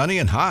 mostly sunny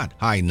and hot,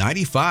 high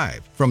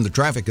 95. From the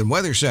Traffic and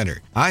Weather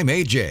Center, I'm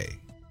AJ.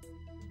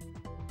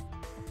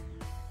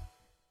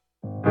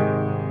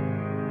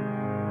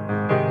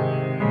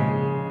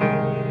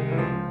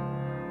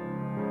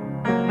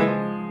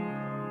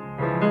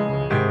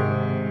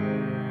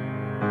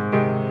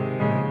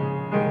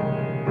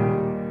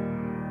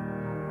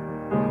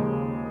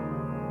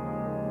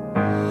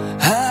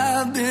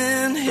 I've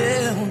been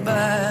held by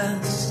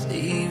a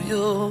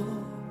Savior.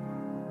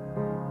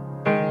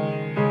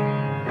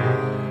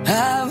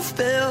 I've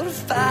felt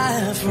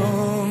fire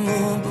from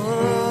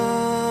above.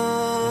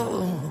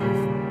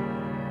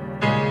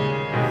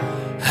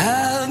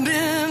 I've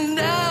been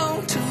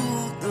down to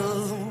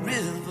the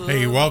river.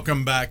 Hey,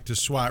 welcome back to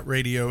SWAT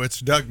Radio. It's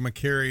Doug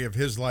McCary of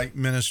His Light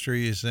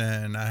Ministries,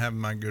 and I have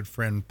my good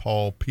friend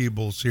Paul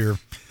Peebles here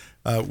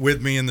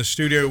with me in the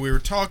studio. We were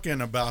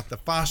talking about the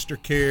foster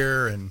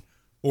care and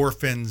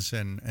orphans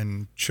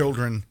and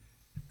children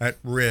at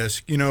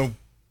risk. You know,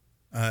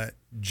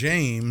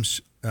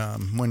 James,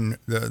 when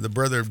the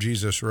brother of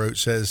Jesus wrote,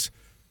 says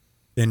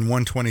in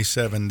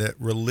 127 that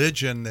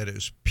religion that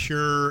is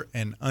pure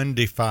and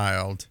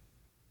undefiled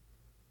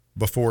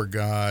before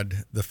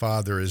God the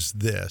Father is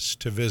this: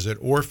 to visit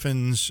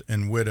orphans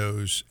and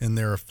widows in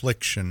their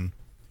affliction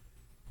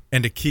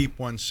and to keep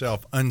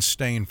oneself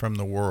unstained from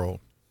the world.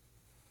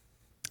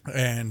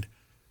 And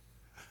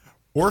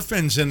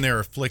orphans in their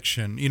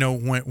affliction, you know,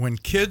 when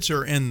kids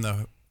are in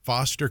the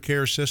foster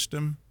care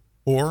system,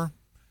 or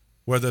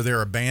whether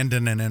they're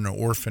abandoned and in an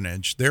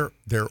orphanage, they're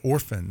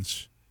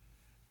orphans,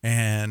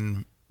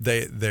 and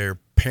their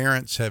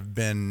parents have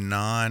been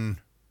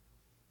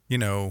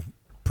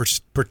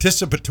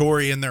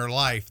participatory in their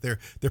life. Their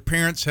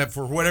parents have,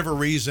 for whatever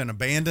reason,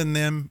 abandoned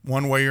them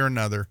one way or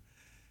another,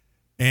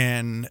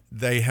 and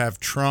they have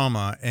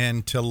trauma.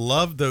 And to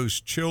love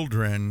those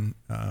children,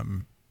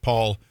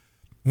 Paul,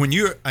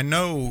 I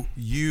know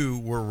you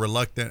were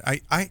reluctant.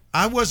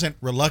 I wasn't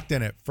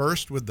reluctant at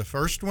first with the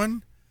first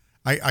one.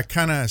 I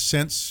kind of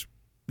sense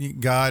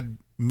God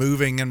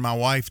moving in my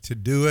wife to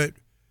do it,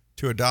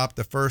 to adopt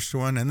the first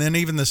one, and then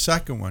even the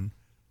second one.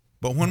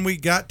 But when we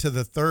got to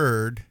the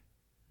third,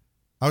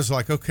 I was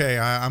like, okay,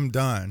 I'm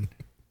done.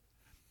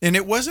 And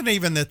it wasn't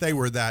even that they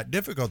were that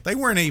difficult. They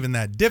weren't even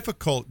that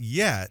difficult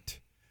yet.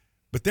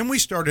 But then we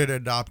started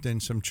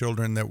adopting some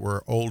children that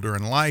were older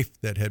in life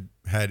that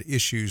had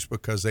issues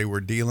because they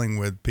were dealing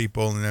with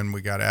people. And then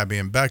we got Abby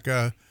and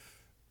Becca.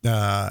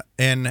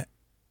 And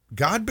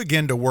God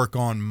began to work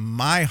on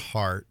my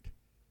heart.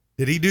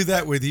 Did he do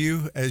that with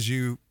you as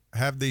you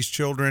have these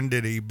children?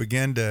 Did he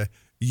begin to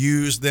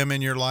use them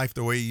in your life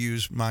the way he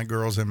used my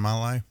girls in my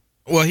life?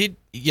 Well,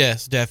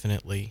 yes,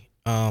 definitely.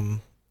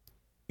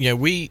 Yeah,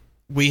 we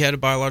had a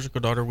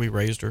biological daughter. We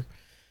raised her,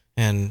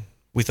 and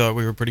we thought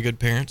we were pretty good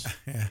parents.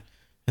 Yeah.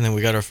 And then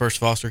we got our first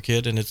foster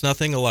kid, and it's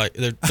nothing alike.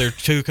 They're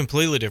two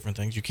completely different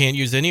things. You can't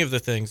use any of the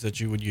things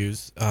that you would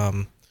use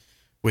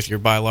with your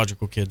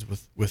biological kids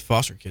with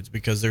foster kids,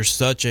 because there's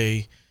such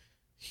a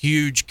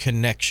huge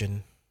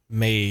connection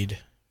made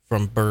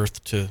from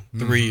birth to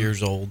 3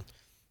 years old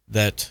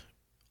that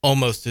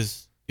almost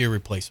is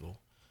irreplaceable.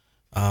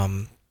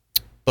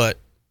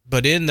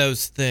 But in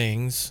those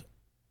things,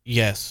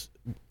 yes,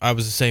 I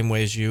was the same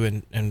way as you,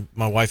 and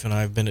my wife and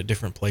I have been at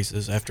different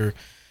places after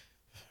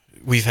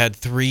we've had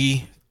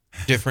 3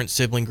 different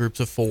sibling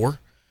groups of 4.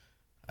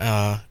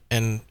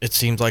 And it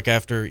seems like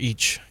after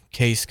each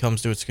case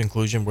comes to its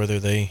conclusion, whether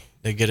they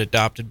get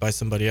adopted by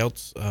somebody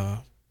else,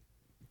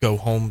 go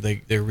home,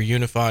 they're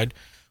reunified,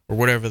 or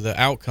whatever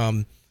the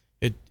outcome,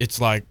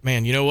 it's like,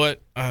 man, you know what?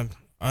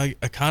 I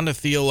kind of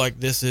feel like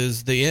this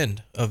is the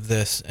end of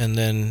this. And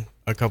then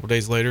a couple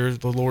days later,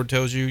 the Lord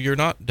tells you you're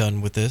not done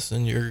with this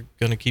and you're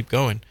going to keep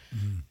going.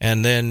 Mm-hmm.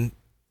 And then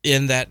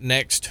in that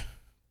next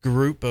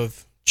group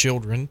of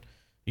children,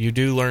 you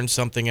do learn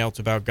something else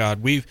about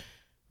God.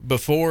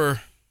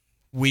 Before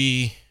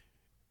we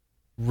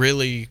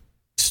really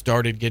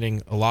started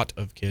getting a lot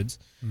of kids,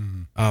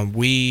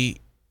 we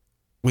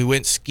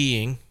went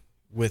skiing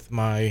with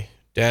my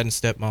dad and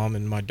stepmom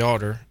and my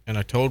daughter, and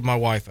I told my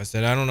wife, I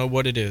said, I don't know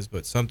what it is,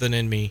 but something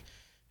in me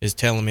is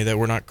telling me that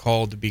we're not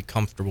called to be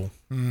comfortable.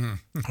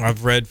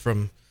 I've read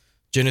from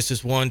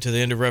Genesis 1 to the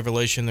end of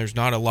Revelation, there's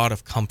not a lot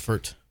of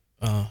comfort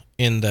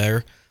in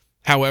there.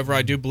 However,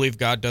 I do believe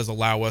God does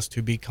allow us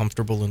to be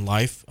comfortable in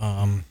life,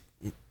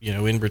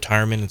 in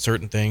retirement and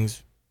certain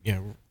things,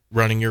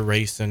 running your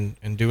race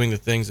and doing the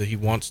things that he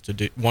wants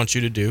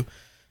you to do.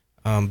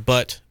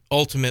 But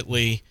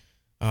ultimately,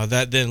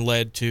 That then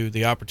led to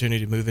the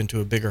opportunity to move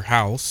into a bigger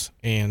house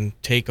and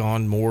take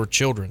on more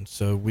children.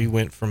 So we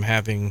went from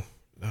having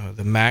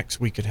the max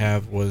we could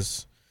have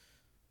was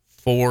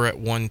 4 at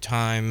one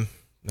time.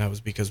 That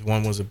was because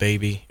one was a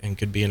baby and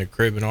could be in a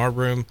crib in our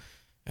room.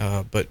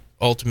 But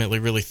ultimately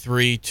really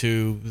 3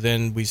 to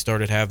then we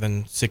started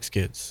having 6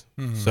 kids.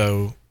 Mm-hmm.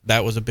 So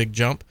that was a big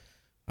jump.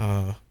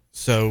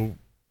 So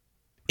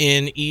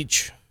in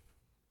each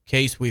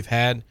case we've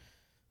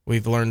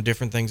learned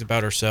different things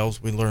about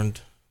ourselves. We learned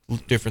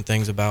different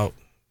things about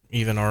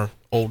even our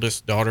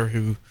oldest daughter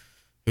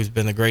who's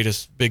been the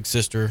greatest big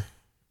sister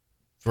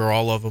for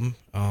all of them.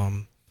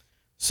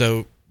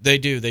 So they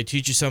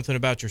teach you something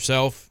about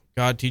yourself.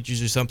 God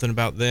teaches you something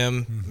about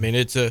them. Mm-hmm. I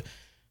mean,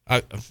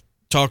 I've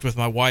talked with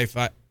my wife.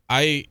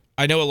 I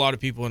know a lot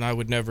of people, and I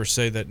would never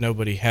say that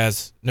nobody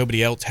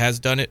else has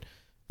done it,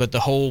 but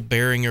the whole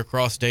bearing your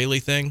cross daily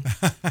thing,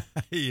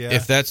 yeah.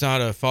 If that's not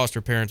a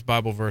foster parent's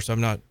Bible verse,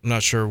 I'm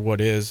not sure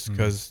what is,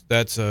 because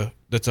that's a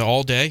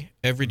all day,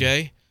 every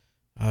day.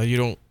 You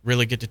don't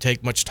really get to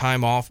take much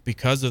time off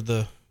because of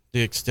the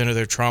extent of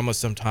their trauma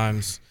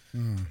sometimes.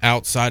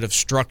 Outside of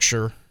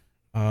structure,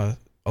 a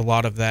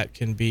lot of that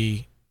can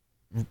be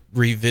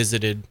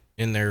revisited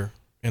in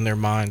their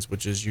minds,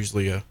 which is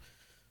usually a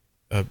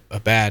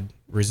bad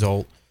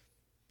result.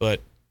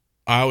 But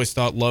I always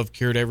thought love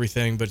cured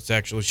everything, but it's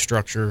actually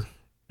structure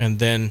and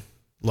then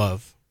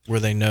love, where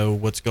they know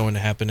what's going to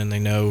happen and they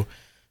know.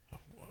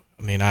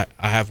 I mean, I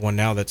have one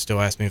now that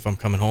still asks me if I'm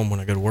coming home when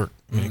I go to work.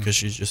 I mean, because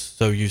she's just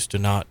so used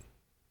to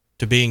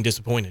being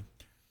disappointed.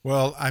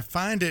 Well, I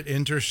find it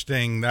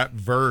interesting, that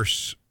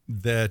verse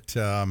that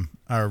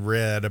I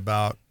read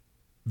about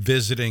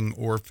visiting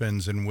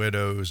orphans and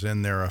widows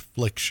in their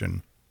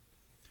affliction.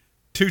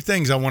 2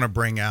 things I want to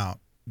bring out.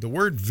 The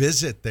word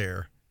visit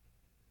there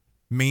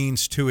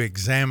means to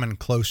examine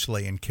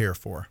closely and care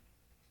for.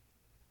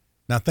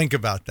 Now think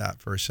about that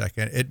for a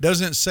second. It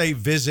doesn't say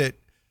visit,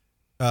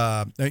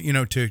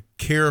 to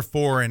care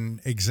for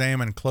and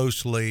examine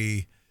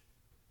closely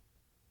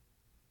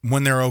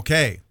when they're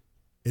okay.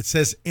 It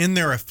says in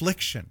their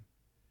affliction.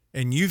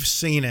 And you've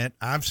seen it.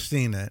 I've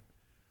seen it.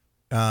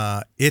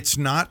 It's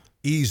not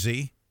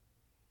easy.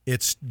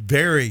 It's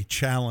very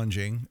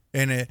challenging.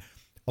 And a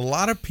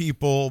lot of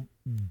people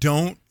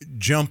don't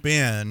jump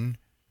in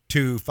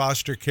to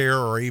foster care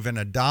or even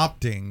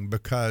adopting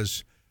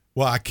because,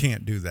 well, I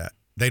can't do that.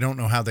 They don't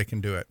know how they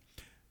can do it.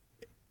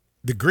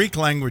 The Greek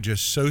language is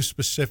so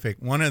specific.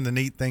 One of the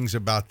neat things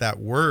about that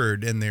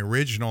word in the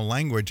original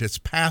language, it's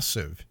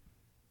passive.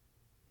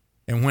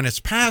 And when it's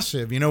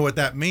passive, you know what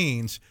that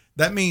means?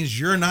 That means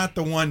you're not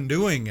the one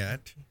doing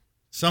it.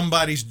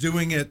 Somebody's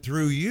doing it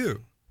through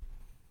you.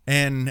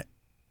 And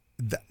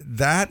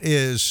that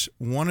is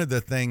one of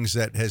the things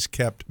that has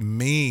kept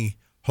me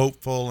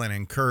hopeful and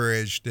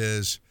encouraged,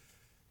 is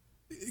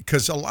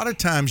because a lot of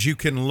times you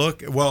can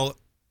look, well,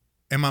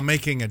 am I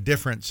making a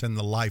difference in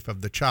the life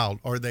of the child?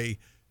 Are they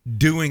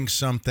doing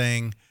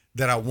something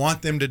that I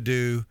want them to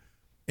do?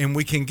 And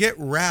we can get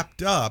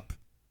wrapped up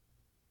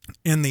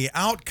in the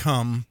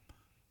outcome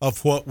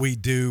of what we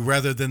do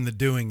rather than the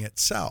doing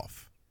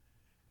itself.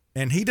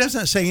 And he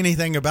doesn't say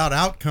anything about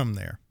outcome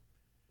there.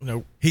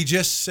 No. He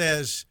just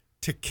says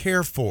to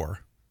care for.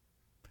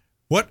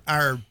 What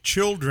our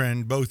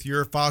children, both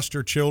your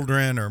foster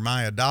children or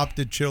my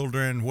adopted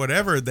children,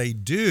 whatever they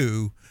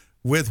do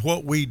with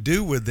what we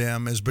do with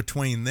them is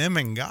between them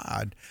and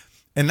God.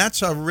 And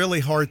that's a really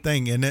hard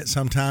thing, isn't it,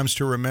 sometimes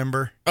to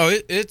remember? Oh,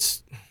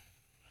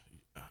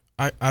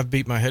 I've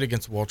beat my head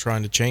against the wall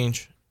trying to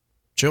change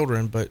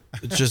children, but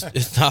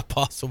it's not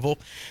possible.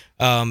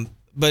 But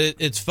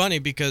it's funny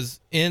because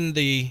in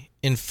the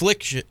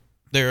infliction,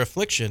 their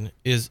affliction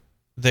is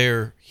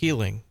their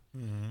healing.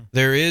 Mm-hmm.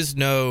 There is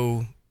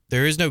no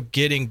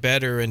getting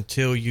better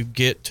until you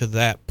get to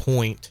that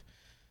point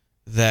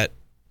that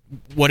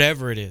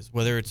whatever it is,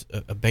 whether it's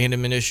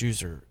abandonment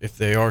issues or if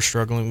they are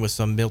struggling with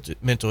some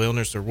mental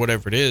illness or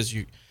whatever it is,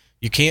 you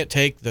can't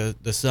take the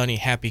sunny,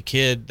 happy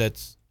kid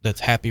that's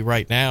happy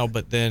right now,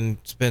 but then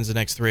spends the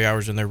next 3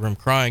 hours in their room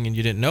crying and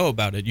you didn't know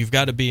about it. You've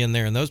got to be in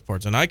there in those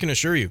parts. And I can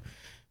assure you,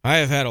 I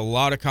have had a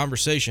lot of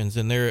conversations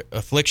in their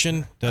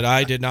affliction that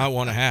I did not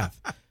want to have.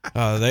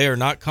 They are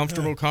not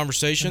comfortable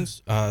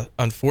conversations.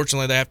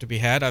 Unfortunately, they have to be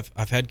had.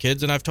 I've had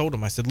kids and I've told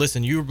them, I said,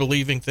 listen, you're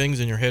believing things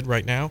in your head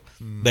right now.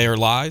 They are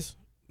lies.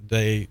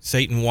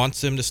 Satan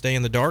wants them to stay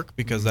in the dark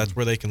because that's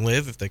where they can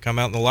live. If they come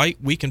out in the light,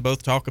 we can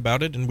both talk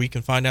about it and we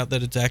can find out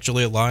that it's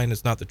actually a lie and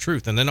it's not the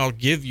truth. And then I'll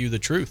give you the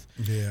truth.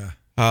 Yeah.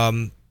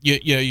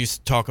 You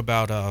talk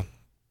about,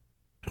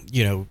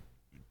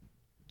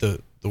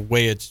 the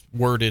way it's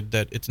worded,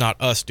 that it's not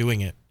us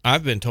doing it.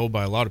 I've been told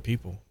by a lot of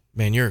people,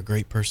 man, you're a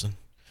great person.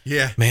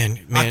 Yeah. Man,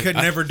 I could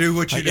never do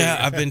what you do. Yeah,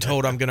 I've been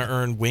told I'm going to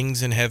earn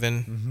wings in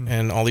heaven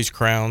and all these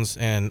crowns.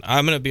 And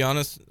I'm going to be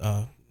honest,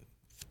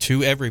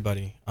 to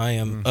everybody, I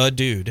am a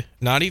dude,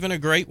 not even a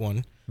great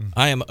one.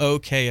 I am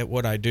okay at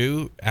what I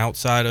do.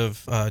 Outside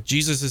of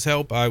Jesus'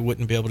 help, I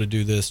wouldn't be able to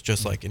do this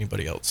just like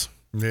anybody else.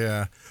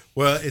 Yeah.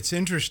 Well, it's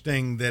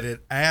interesting that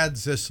it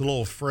adds this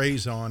little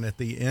phrase on at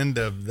the end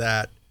of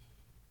that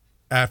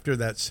after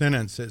that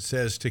sentence, it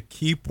says to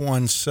keep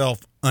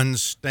oneself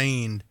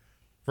unstained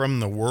from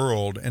the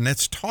world. And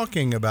it's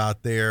talking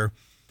about there,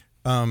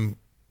 the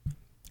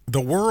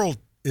world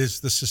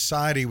is the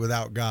society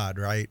without God,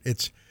 right?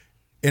 It's,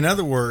 in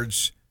other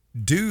words,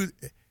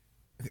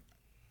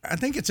 I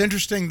think it's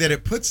interesting that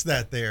it puts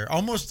that there,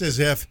 almost as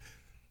if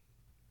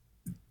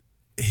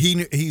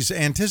he's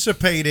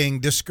anticipating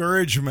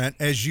discouragement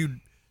as you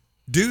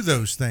do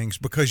those things,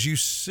 because you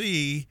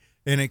see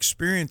and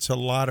experience a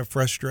lot of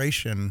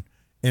frustration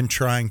in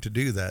trying to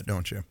do that,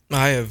 don't you?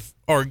 I have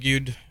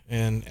argued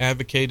and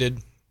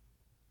advocated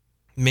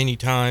many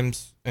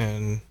times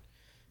and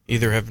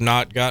either have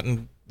not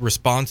gotten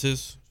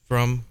responses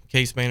from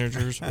case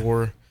managers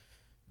or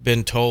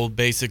been told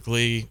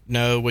basically,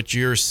 no, what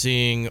you're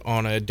seeing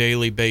on a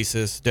daily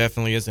basis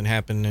definitely isn't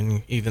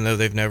happening, even though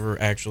they've never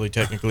actually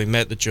technically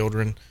met the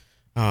children.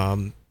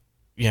 I've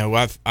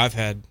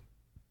had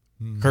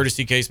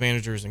courtesy case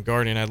managers and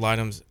guardian ad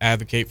litems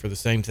advocate for the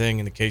same thing,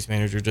 and the case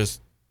manager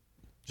just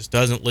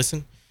doesn't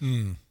listen.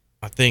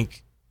 I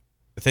think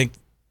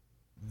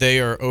they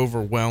are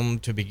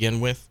overwhelmed to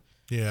begin with.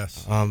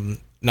 Yes.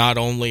 Not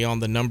only on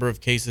the number of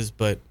cases,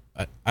 but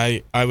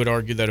I would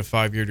argue that a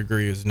 5-year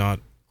degree is not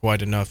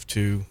quite enough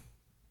to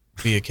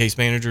be a case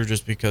manager,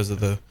 just because of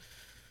the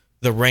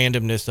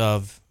randomness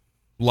of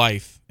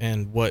life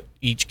and what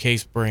each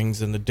case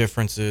brings and the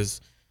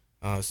differences.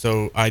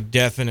 So I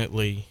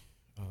definitely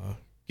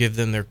give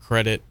them their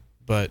credit,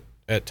 but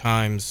at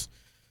times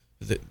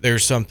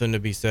there's something to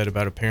be said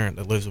about a parent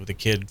that lives with a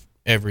kid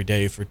every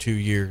day for 2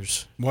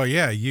 years. Well,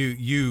 yeah,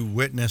 you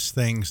witness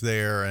things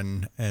there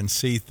and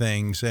see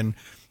things, and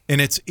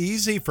it's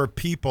easy for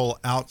people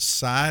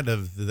outside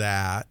of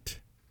that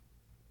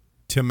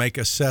to make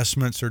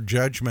assessments or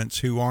judgments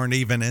who aren't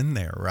even in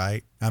there,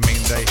 right? I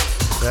mean,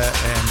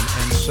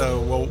 and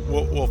so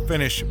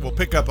we'll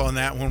pick up on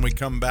that when we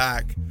come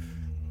back.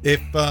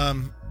 If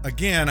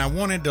again, I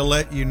wanted to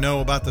let you know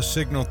about the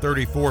Signal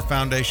 34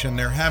 Foundation.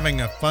 They're having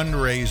a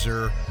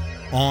fundraiser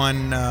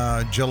on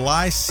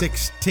July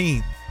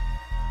 16th,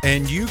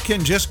 and you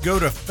can just go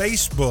to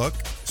Facebook,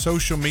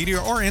 social media,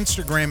 or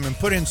Instagram and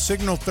put in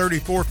Signal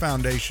 34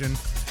 Foundation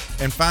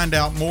and find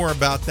out more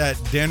about that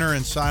dinner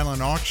and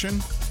silent auction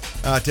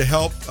to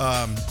help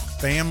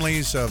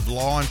families of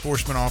law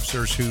enforcement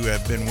officers who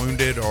have been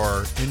wounded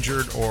or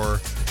injured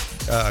or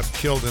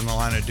killed in the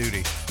line of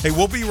duty. Hey,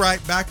 we'll be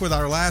right back with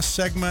our last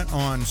segment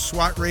on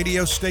SWAT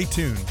Radio. Stay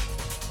tuned.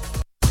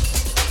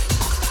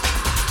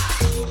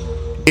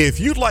 If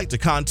you'd like to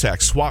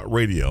contact SWAT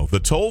Radio, the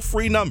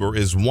toll-free number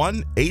is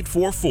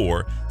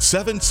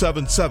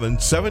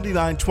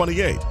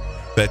 1-844-777-7928.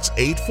 That's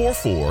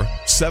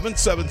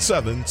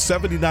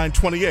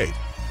 844-777-7928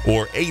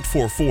 or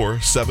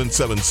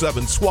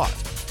 844-777-SWAT.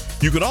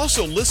 You can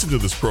also listen to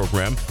this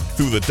program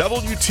through the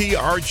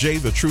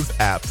WTRJ The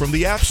Truth app from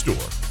the App Store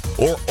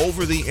or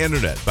over the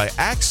internet by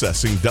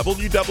accessing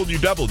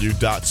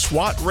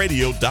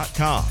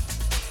www.swatradio.com.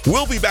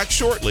 We'll be back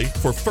shortly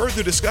for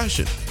further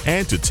discussion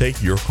and to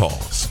take your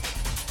calls.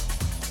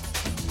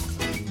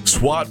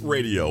 SWAT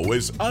Radio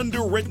is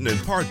underwritten in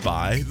part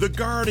by The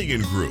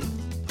Guardian Group.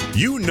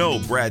 You know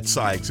Brad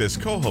Sykes as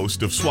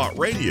co-host of SWAT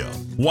Radio.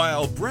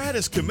 While Brad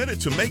is committed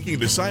to making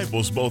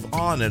disciples both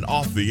on and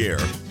off the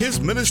air, his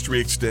ministry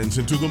extends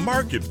into the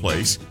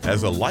marketplace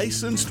as a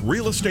licensed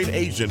real estate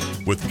agent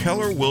with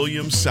Keller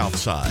Williams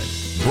Southside.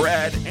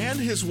 Brad and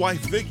his wife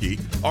Vicki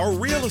are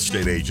real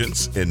estate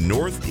agents in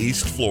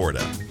Northeast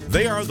Florida.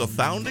 They are the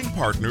founding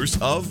partners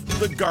of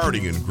The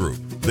Guardian Group.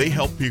 They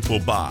help people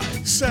buy,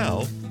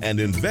 sell, and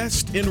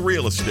invest in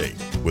real estate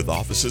with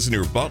offices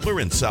near Butler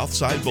and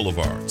Southside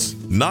Boulevards.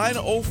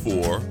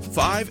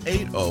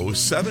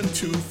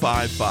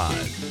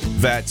 904-580-7255.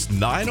 That's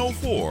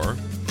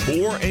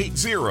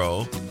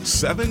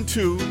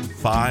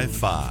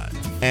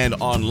 904-480-7255. And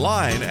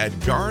online at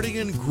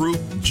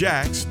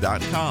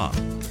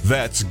GuardianGroupJax.com.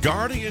 That's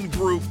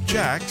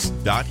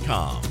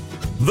GuardianGroupJax.com.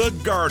 The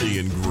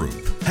Guardian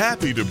Group,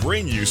 happy to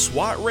bring you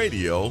SWAT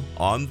Radio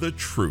on The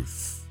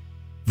Truth.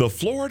 The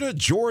Florida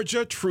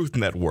Georgia Truth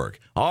Network,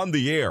 on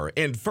the air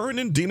in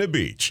Fernandina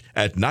Beach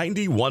at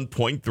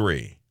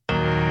 91.3.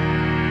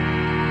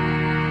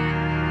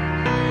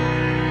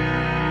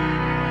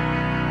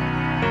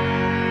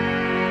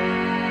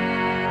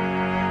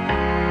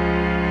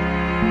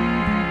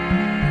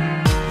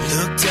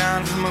 Look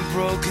down from a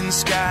broken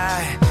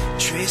sky,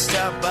 traced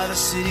out by the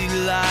city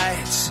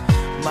lights.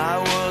 My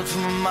world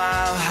from a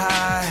mile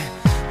high,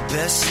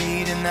 best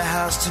seat in the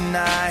house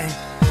tonight.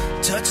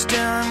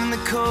 Touchdown in the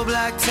cold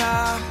black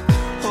top,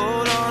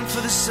 hold on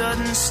for the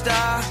sudden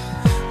stop.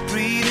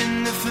 Breathe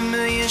in the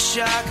familiar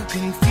shock of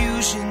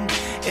confusion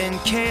and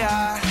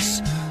chaos.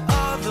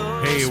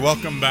 Hey,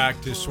 welcome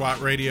back to SWAT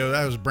Radio.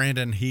 That was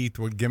Brandon Heath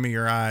with Give Me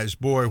Your Eyes.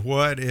 Boy,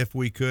 what if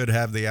we could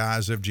have the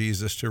eyes of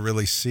Jesus to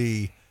really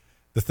see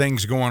the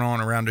things going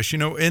on around us? You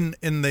know, in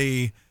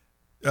the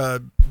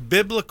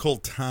biblical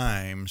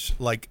times,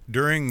 like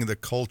during the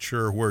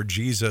culture where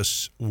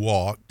Jesus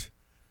walked,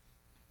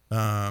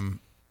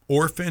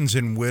 orphans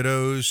and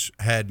widows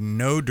had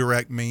no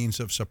direct means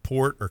of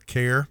support or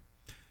care.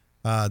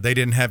 They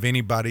didn't have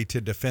anybody to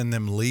defend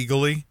them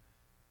legally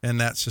in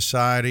that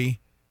society.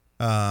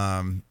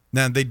 Now,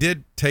 they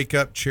did take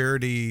up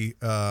charity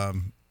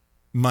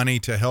money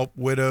to help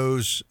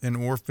widows and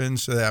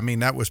orphans. I mean,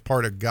 that was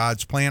part of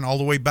God's plan. All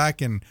the way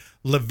back in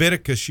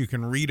Leviticus, you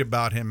can read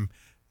about him.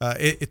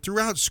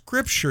 Throughout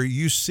Scripture,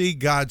 you see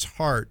God's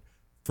heart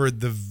for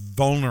the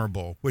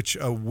vulnerable, which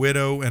a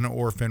widow and an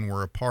orphan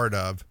were a part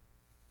of.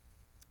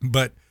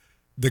 But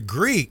the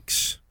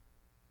Greeks,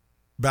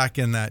 back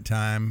in that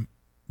time,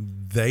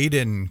 they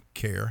didn't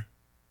care.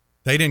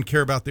 They didn't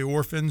care about the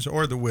orphans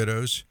or the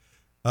widows.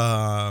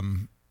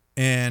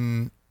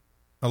 And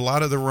a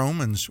lot of the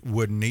Romans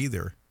wouldn't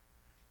either.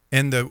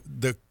 And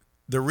the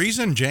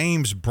reason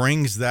James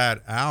brings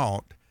that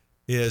out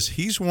is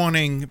he's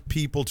wanting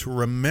people to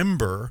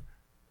remember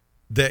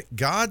that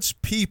God's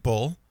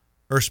people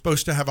are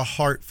supposed to have a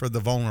heart for the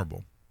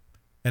vulnerable.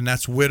 And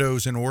that's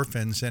widows and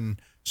orphans,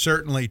 and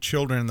certainly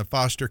children in the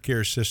foster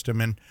care system.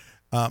 And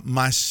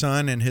my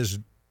son and his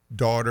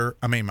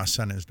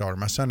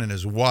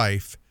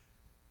wife,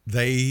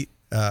 they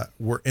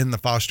were in the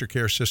foster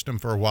care system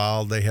for a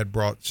while. They had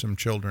brought some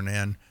children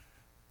in.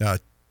 A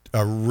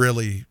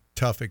really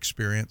tough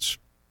experience.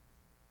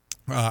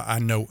 I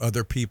know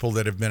other people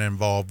that have been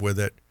involved with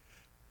it.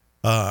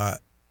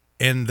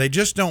 And they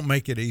just don't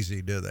make it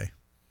easy, do they?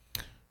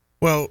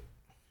 Well,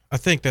 I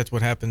think that's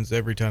what happens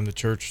every time the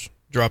church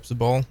drops the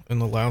ball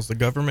and allows the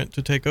government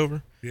to take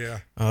over. Yeah.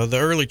 The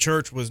early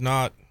church was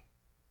not,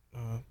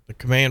 the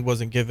command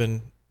wasn't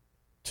given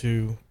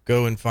to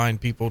go and find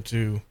people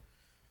to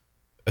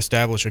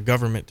establish a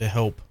government to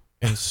help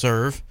and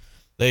serve.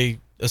 They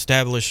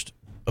established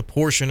a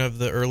portion of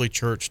the early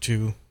church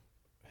to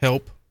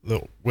help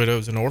the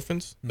widows and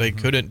orphans. They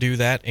couldn't do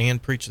that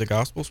and preach the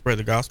gospel, spread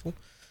the gospel.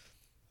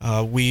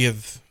 We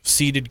have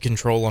ceded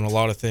control on a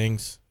lot of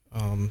things.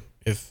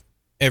 If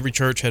every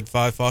church had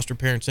 5 foster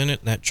parents in it,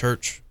 and that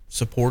church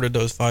supported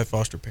those 5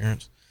 foster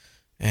parents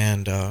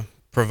and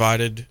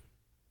provided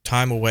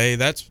time away,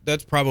 that's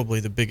probably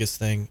the biggest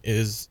thing.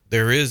 Is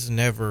there is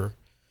never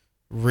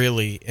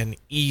really an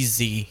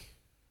easy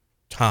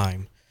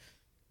time.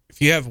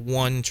 If you have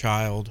one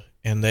child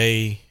and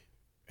they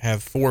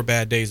have 4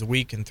 bad days a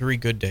week and 3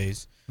 good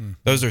days,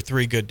 those are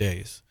 3 good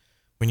days.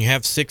 When you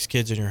have 6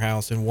 kids in your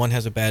house and one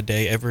has a bad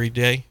day every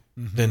day,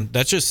 then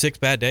that's just 6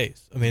 bad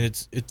days. I mean,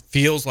 it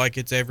feels like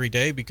it's every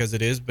day because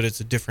it is, but it's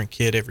a different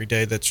kid every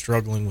day that's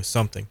struggling with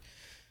something.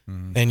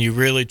 And you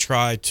really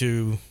try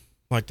to,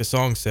 like the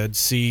song said,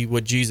 see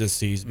what Jesus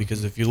sees,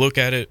 because if you look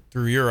at it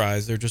through your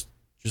eyes, they're just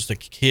a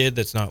kid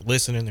that's not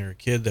listening. They're a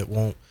kid that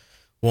won't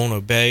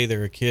obey.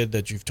 They're a kid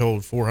that you've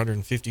told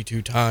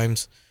 452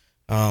 times.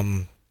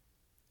 And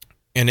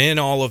in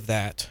all of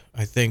that,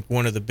 I think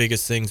one of the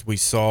biggest things we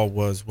saw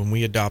was when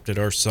we adopted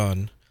our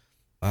son,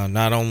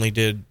 not only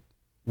did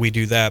we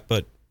do that,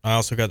 but I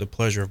also got the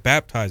pleasure of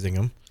baptizing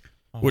him,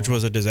 which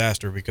was a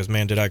disaster because,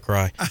 man, did I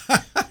cry.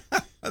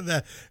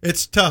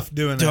 It's tough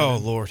doing that. Oh,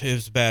 Lord, it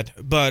was bad.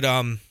 But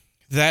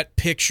that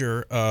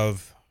picture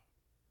of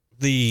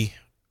the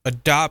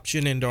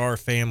adoption into our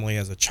family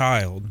as a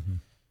child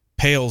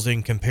pales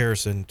in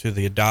comparison to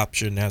the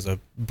adoption as a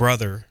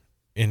brother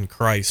in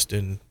Christ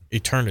in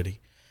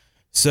eternity.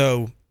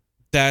 So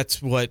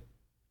that's what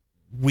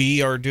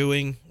we are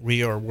doing.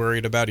 We are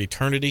worried about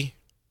eternity.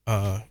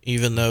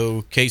 Even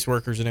though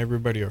caseworkers and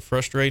everybody are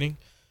frustrating,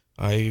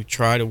 I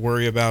try to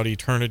worry about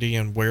eternity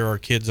and where our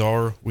kids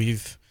are.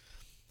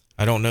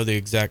 I don't know the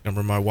exact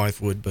number, my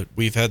wife would, but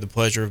we've had the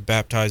pleasure of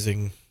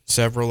baptizing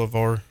several of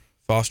our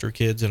foster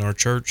kids in our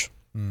church.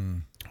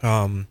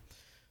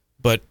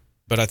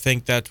 But I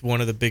think that's one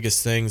of the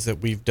biggest things that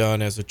we've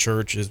done as a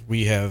church is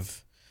we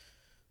have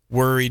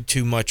worried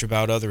too much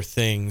about other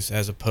things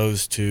as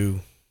opposed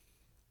to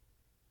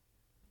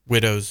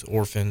widows,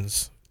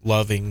 orphans,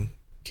 loving,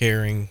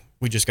 caring.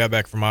 We just got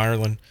back from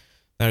Ireland.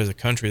 That is a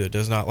country that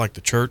does not like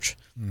the church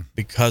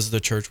because the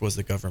church was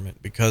the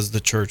government, because the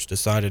church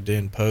decided to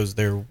impose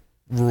their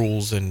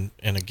rules and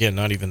again,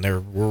 not even their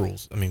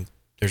rules. I mean,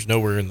 there's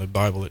nowhere in the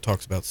Bible that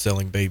talks about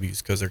selling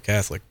babies because they're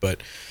Catholic,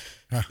 but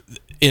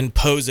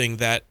imposing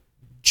that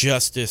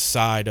justice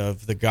side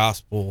of the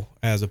gospel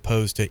as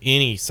opposed to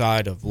any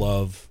side of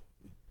love,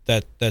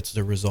 that's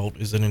the result,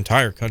 is an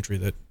entire country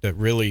that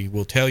really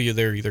will tell you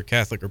they're either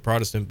Catholic or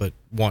Protestant but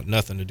want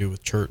nothing to do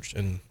with church.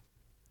 And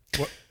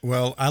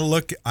well, I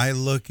look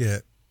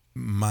at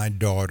my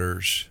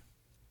daughters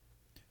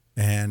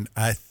and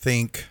I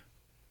think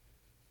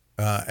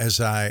as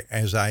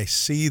I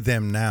see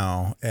them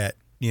now at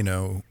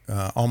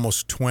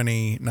almost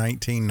 20,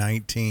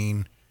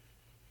 19,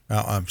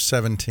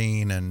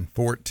 17 and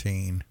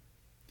 14,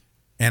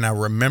 and I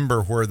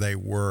remember where they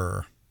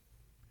were.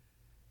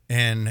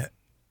 And,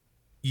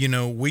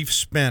 we've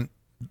spent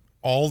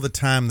all the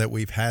time that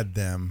we've had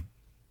them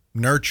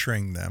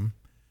nurturing them,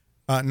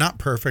 not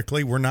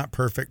perfectly. We're not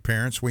perfect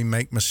parents. We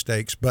make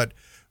mistakes, but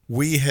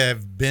we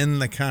have been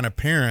the kind of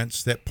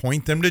parents that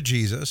point them to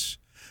Jesus,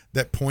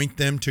 that point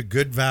them to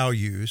good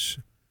values,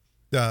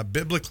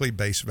 biblically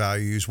based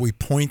values. We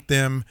point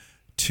them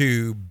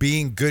to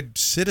being good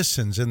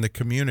citizens in the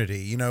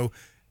community.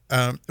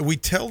 We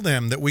tell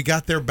them that we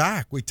got their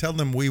back. We tell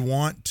them we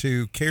want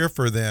to care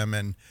for them,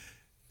 and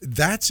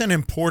that's an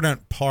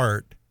important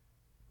part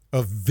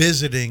of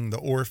visiting the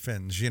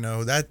orphans.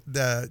 That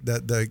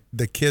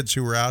the kids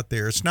who are out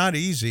there. It's not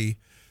easy,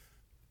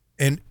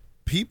 and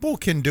people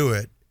can do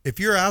it. If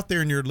you're out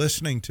there and you're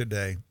listening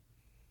today,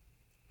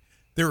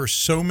 there are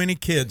so many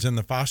kids in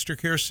the foster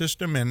care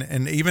system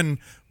and even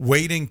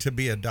waiting to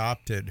be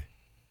adopted.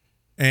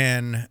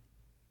 And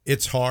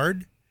it's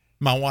hard.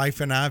 My wife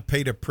and I have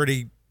paid a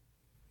pretty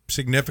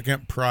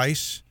significant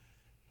price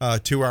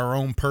to our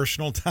own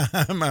personal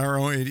time, our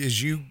own,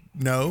 as you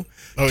know,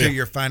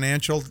 your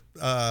financial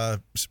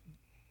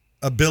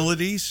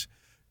abilities,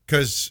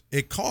 because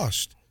it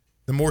costs.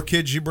 The more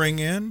kids you bring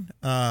in,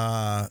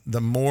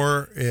 the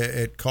more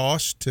it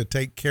costs to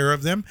take care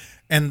of them,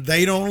 and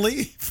they don't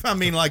leave. I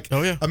mean,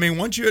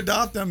 once you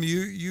adopt them,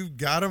 you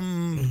got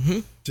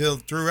them till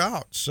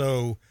throughout.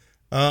 So,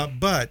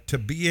 but to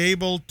be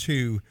able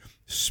to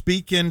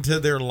speak into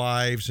their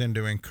lives and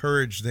to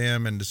encourage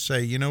them and to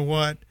say, you know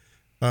what,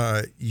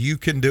 you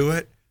can do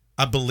it.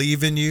 I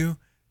believe in you.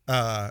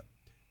 What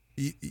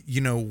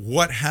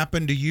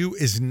happened to you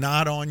is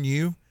not on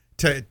you.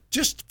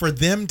 Just for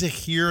them to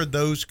hear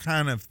those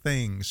kind of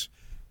things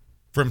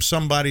from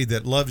somebody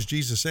that loves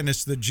Jesus, and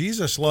it's the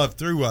Jesus love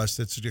through us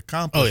that's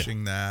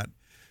accomplishing that.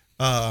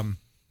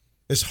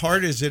 As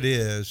hard as it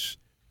is,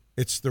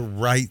 it's the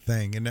right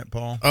thing, isn't it,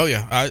 Paul? Oh,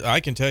 yeah.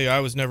 I can tell you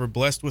I was never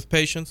blessed with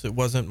patience. It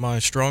wasn't my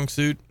strong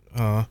suit.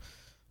 I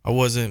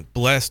wasn't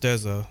blessed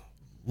as a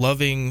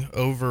loving,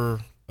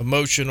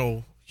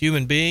 over-emotional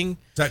human being. Is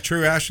that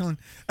true, Ashlyn?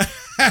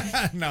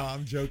 No,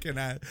 I'm joking.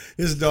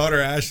 His daughter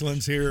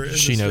Ashlyn's here.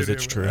 She knows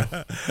it's true.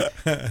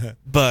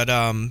 But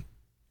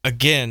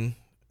again,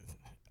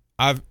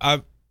 that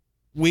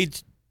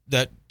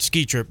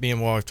ski trip, me and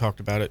my wife talked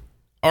about it.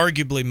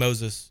 Arguably,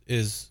 Moses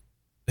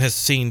has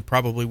seen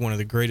probably one of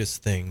the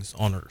greatest things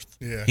on earth.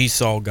 Yeah. He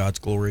saw God's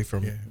glory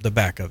from the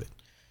back of it.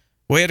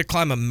 We had to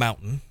climb a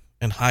mountain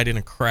and hide in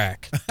a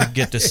crack to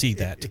get to see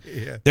that.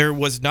 Yeah. There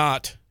was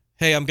not,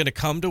 hey, I'm going to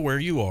come to where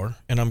you are,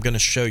 and I'm going to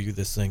show you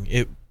this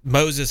thing.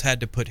 Moses had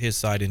to put his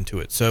side into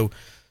it. So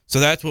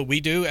that's what we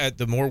do.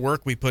 The more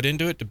work we put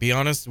into it, to be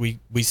honest, we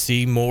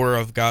see more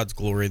of God's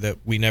glory that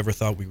we never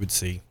thought we would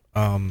see.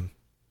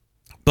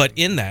 But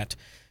in that,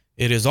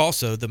 it is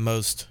also the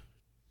most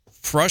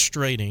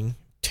frustrating,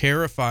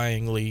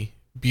 terrifyingly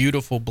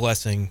beautiful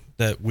blessing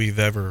that we've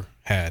ever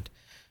had.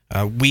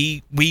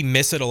 We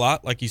miss it a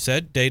lot, like you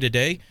said, day to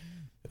day.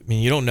 I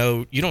mean, you don't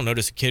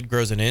notice a kid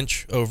grows an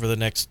inch over the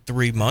next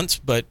 3 months,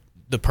 but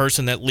the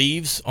person that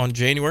leaves on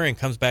January and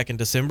comes back in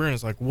December and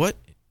is like, what?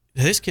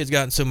 This kid's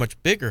gotten so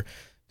much bigger.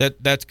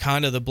 That's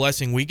kind of the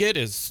blessing we get,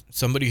 is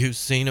somebody who's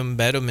seen him,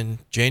 met him in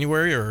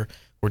January or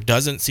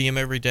doesn't see him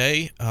every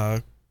day,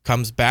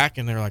 comes back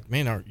and they're like,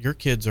 man, your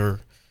kids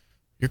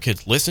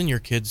listen, your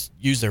kids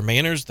use their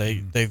manners.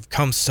 They've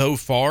come so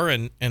far.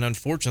 And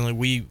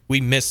unfortunately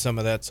we miss some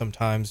of that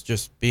sometimes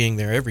just being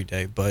there every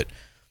day. But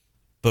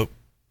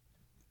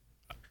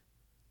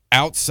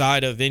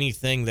outside of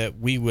anything that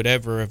we would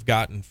ever have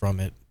gotten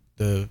from it,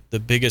 the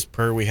biggest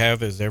prayer we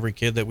have is every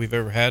kid that we've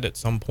ever had at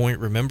some point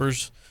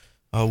remembers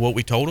what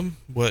we told them.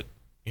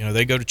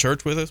 They go to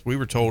church with us. We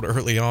were told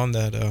early on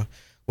that,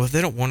 well, if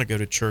they don't want to go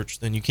to church,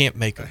 then you can't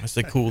make them. I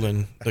said, cool,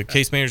 then the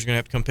case manager's going to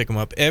have to come pick them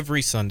up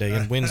every Sunday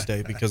and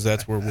Wednesday, because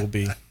that's where we'll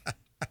be.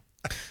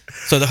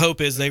 So the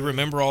hope is they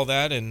remember all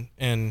that and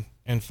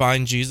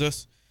find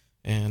Jesus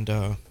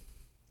and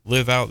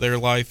live out their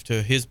life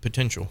to his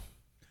potential.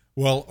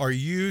 Well, are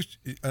you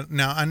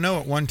now? I know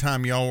at one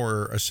time y'all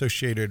were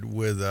associated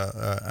with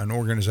an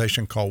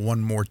organization called One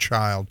More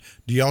Child.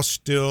 Do y'all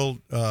still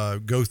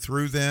go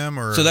through them,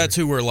 or? So that's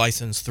who we're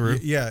licensed through.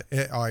 Yeah,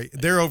 all right.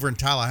 They're over in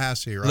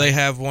Tallahassee, right? They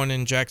have one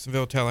in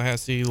Jacksonville,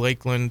 Tallahassee,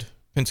 Lakeland,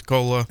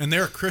 Pensacola, and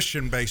they're a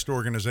Christian-based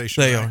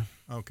organization. They right?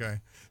 are. Okay,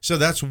 so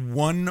that's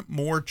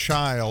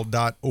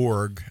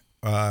onemorechild.org.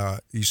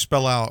 You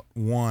spell out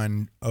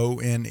one,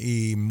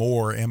 O-N-E,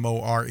 more,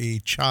 M-O-R-E,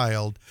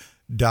 child.org.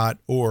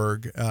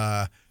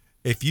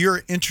 If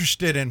you're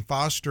interested in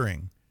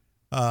fostering,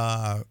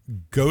 go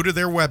to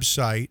their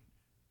website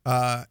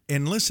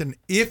and listen.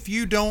 If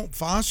you don't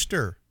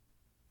foster,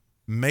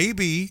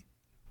 maybe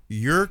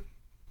you're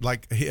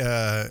like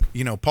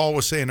Paul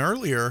was saying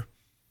earlier,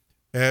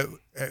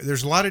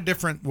 there's a lot of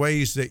different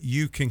ways that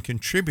you can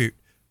contribute.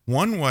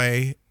 One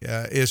way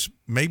is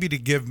maybe to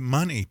give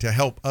money to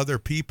help other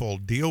people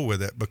deal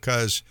with it,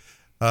 because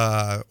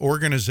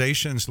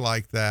organizations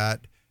like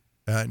that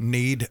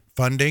need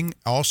funding.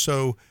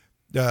 Also,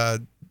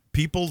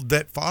 people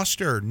that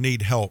foster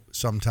need help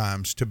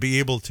sometimes to be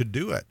able to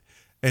do it,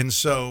 and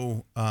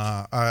so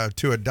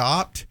to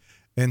adopt.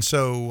 And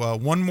so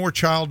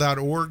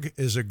onemorechild.org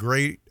is a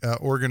great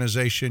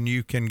organization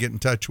you can get in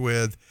touch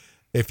with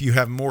if you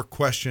have more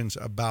questions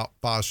about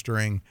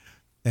fostering.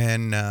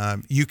 And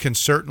you can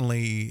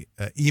certainly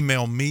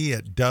email me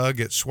at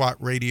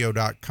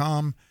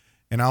doug@swatradio.com.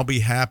 and I'll be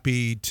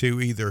happy to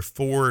either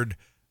forward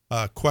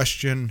a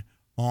question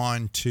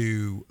on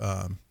to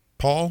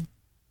Paul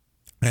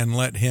and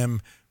let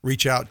him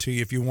reach out to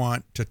you if you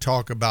want to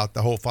talk about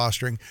the whole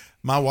fostering.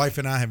 My wife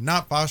and I have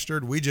not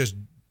fostered. We just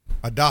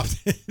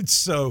adopted.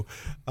 So,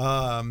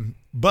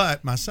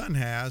 but my son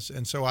has,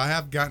 and so I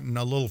have gotten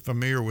a little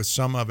familiar with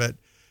some of it.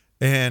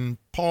 And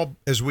Paul,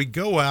 as we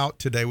go out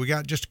today, we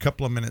got just a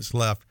couple of minutes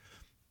left.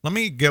 Let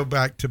me go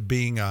back to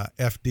being a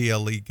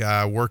FDLE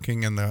guy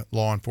working in the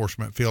law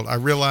enforcement field. I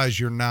realize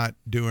you're not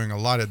doing a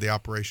lot of the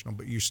operational,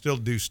 but you still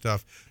do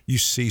stuff. You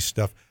see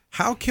stuff.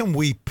 How can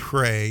we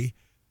pray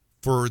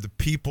for the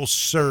people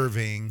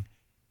serving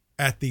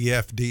at the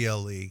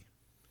FDLE?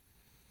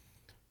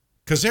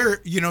 Because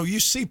you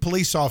see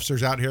police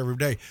officers out here every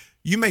day.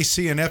 You may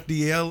see an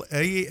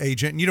FDLE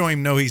agent, and you don't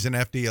even know he's an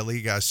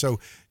FDLE guy. So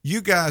you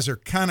guys are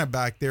kind of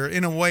back there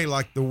in a way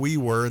like we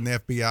were in the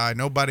FBI.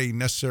 Nobody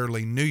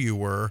necessarily knew you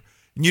were,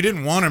 and you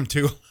didn't want them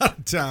to a lot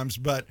of times.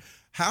 But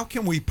how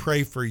can we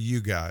pray for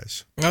you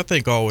guys? I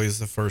think always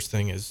the first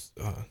thing is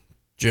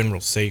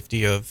general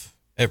safety of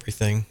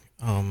everything.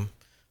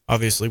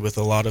 Obviously, with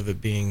a lot of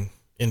it being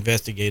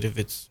investigative,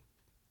 it's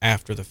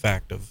after the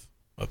fact of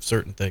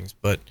certain things.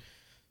 But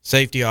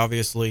safety,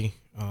 obviously,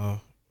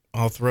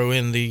 I'll throw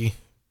in the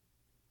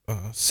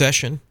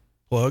session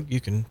plug. You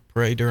can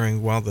pray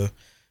while the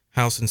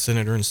House and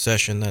Senate are in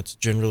session. That's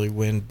generally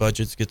when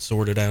budgets get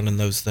sorted out and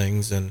those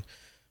things. And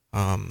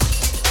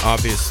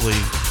obviously,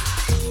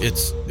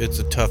 it's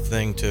a tough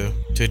thing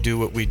to do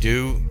what we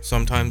do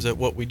sometimes at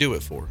what we do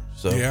it for.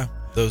 So yeah.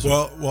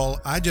 Well,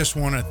 I just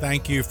want to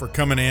thank you for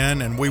coming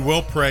in, and we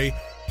will pray.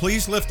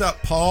 Please lift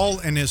up Paul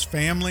and his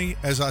family.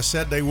 As I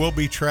said, they will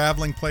be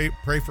traveling.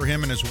 Pray for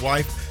him and his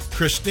wife,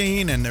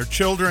 Christine, and their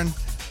children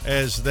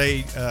as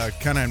they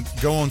kind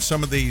of go on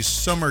some of these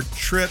summer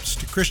trips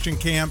to Christian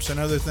camps and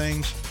other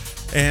things.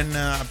 And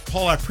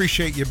Paul, I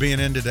appreciate you being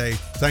in today.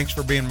 Thanks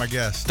for being my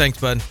guest. Thanks,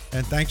 bud.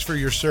 And thanks for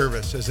your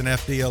service as an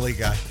FDLE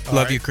guy.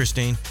 Love you,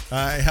 Christine.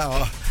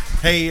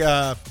 Hey,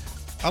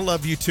 I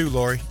love you too,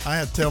 Lori. I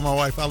had to tell my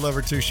wife I love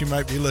her too. She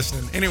might be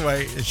listening.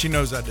 Anyway, she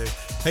knows I do.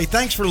 Hey,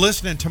 thanks for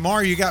listening.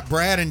 Tomorrow you got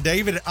Brad and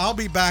David. I'll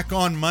be back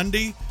on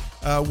Monday.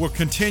 We're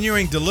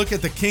continuing to look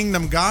at the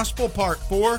Kingdom Gospel Part 4.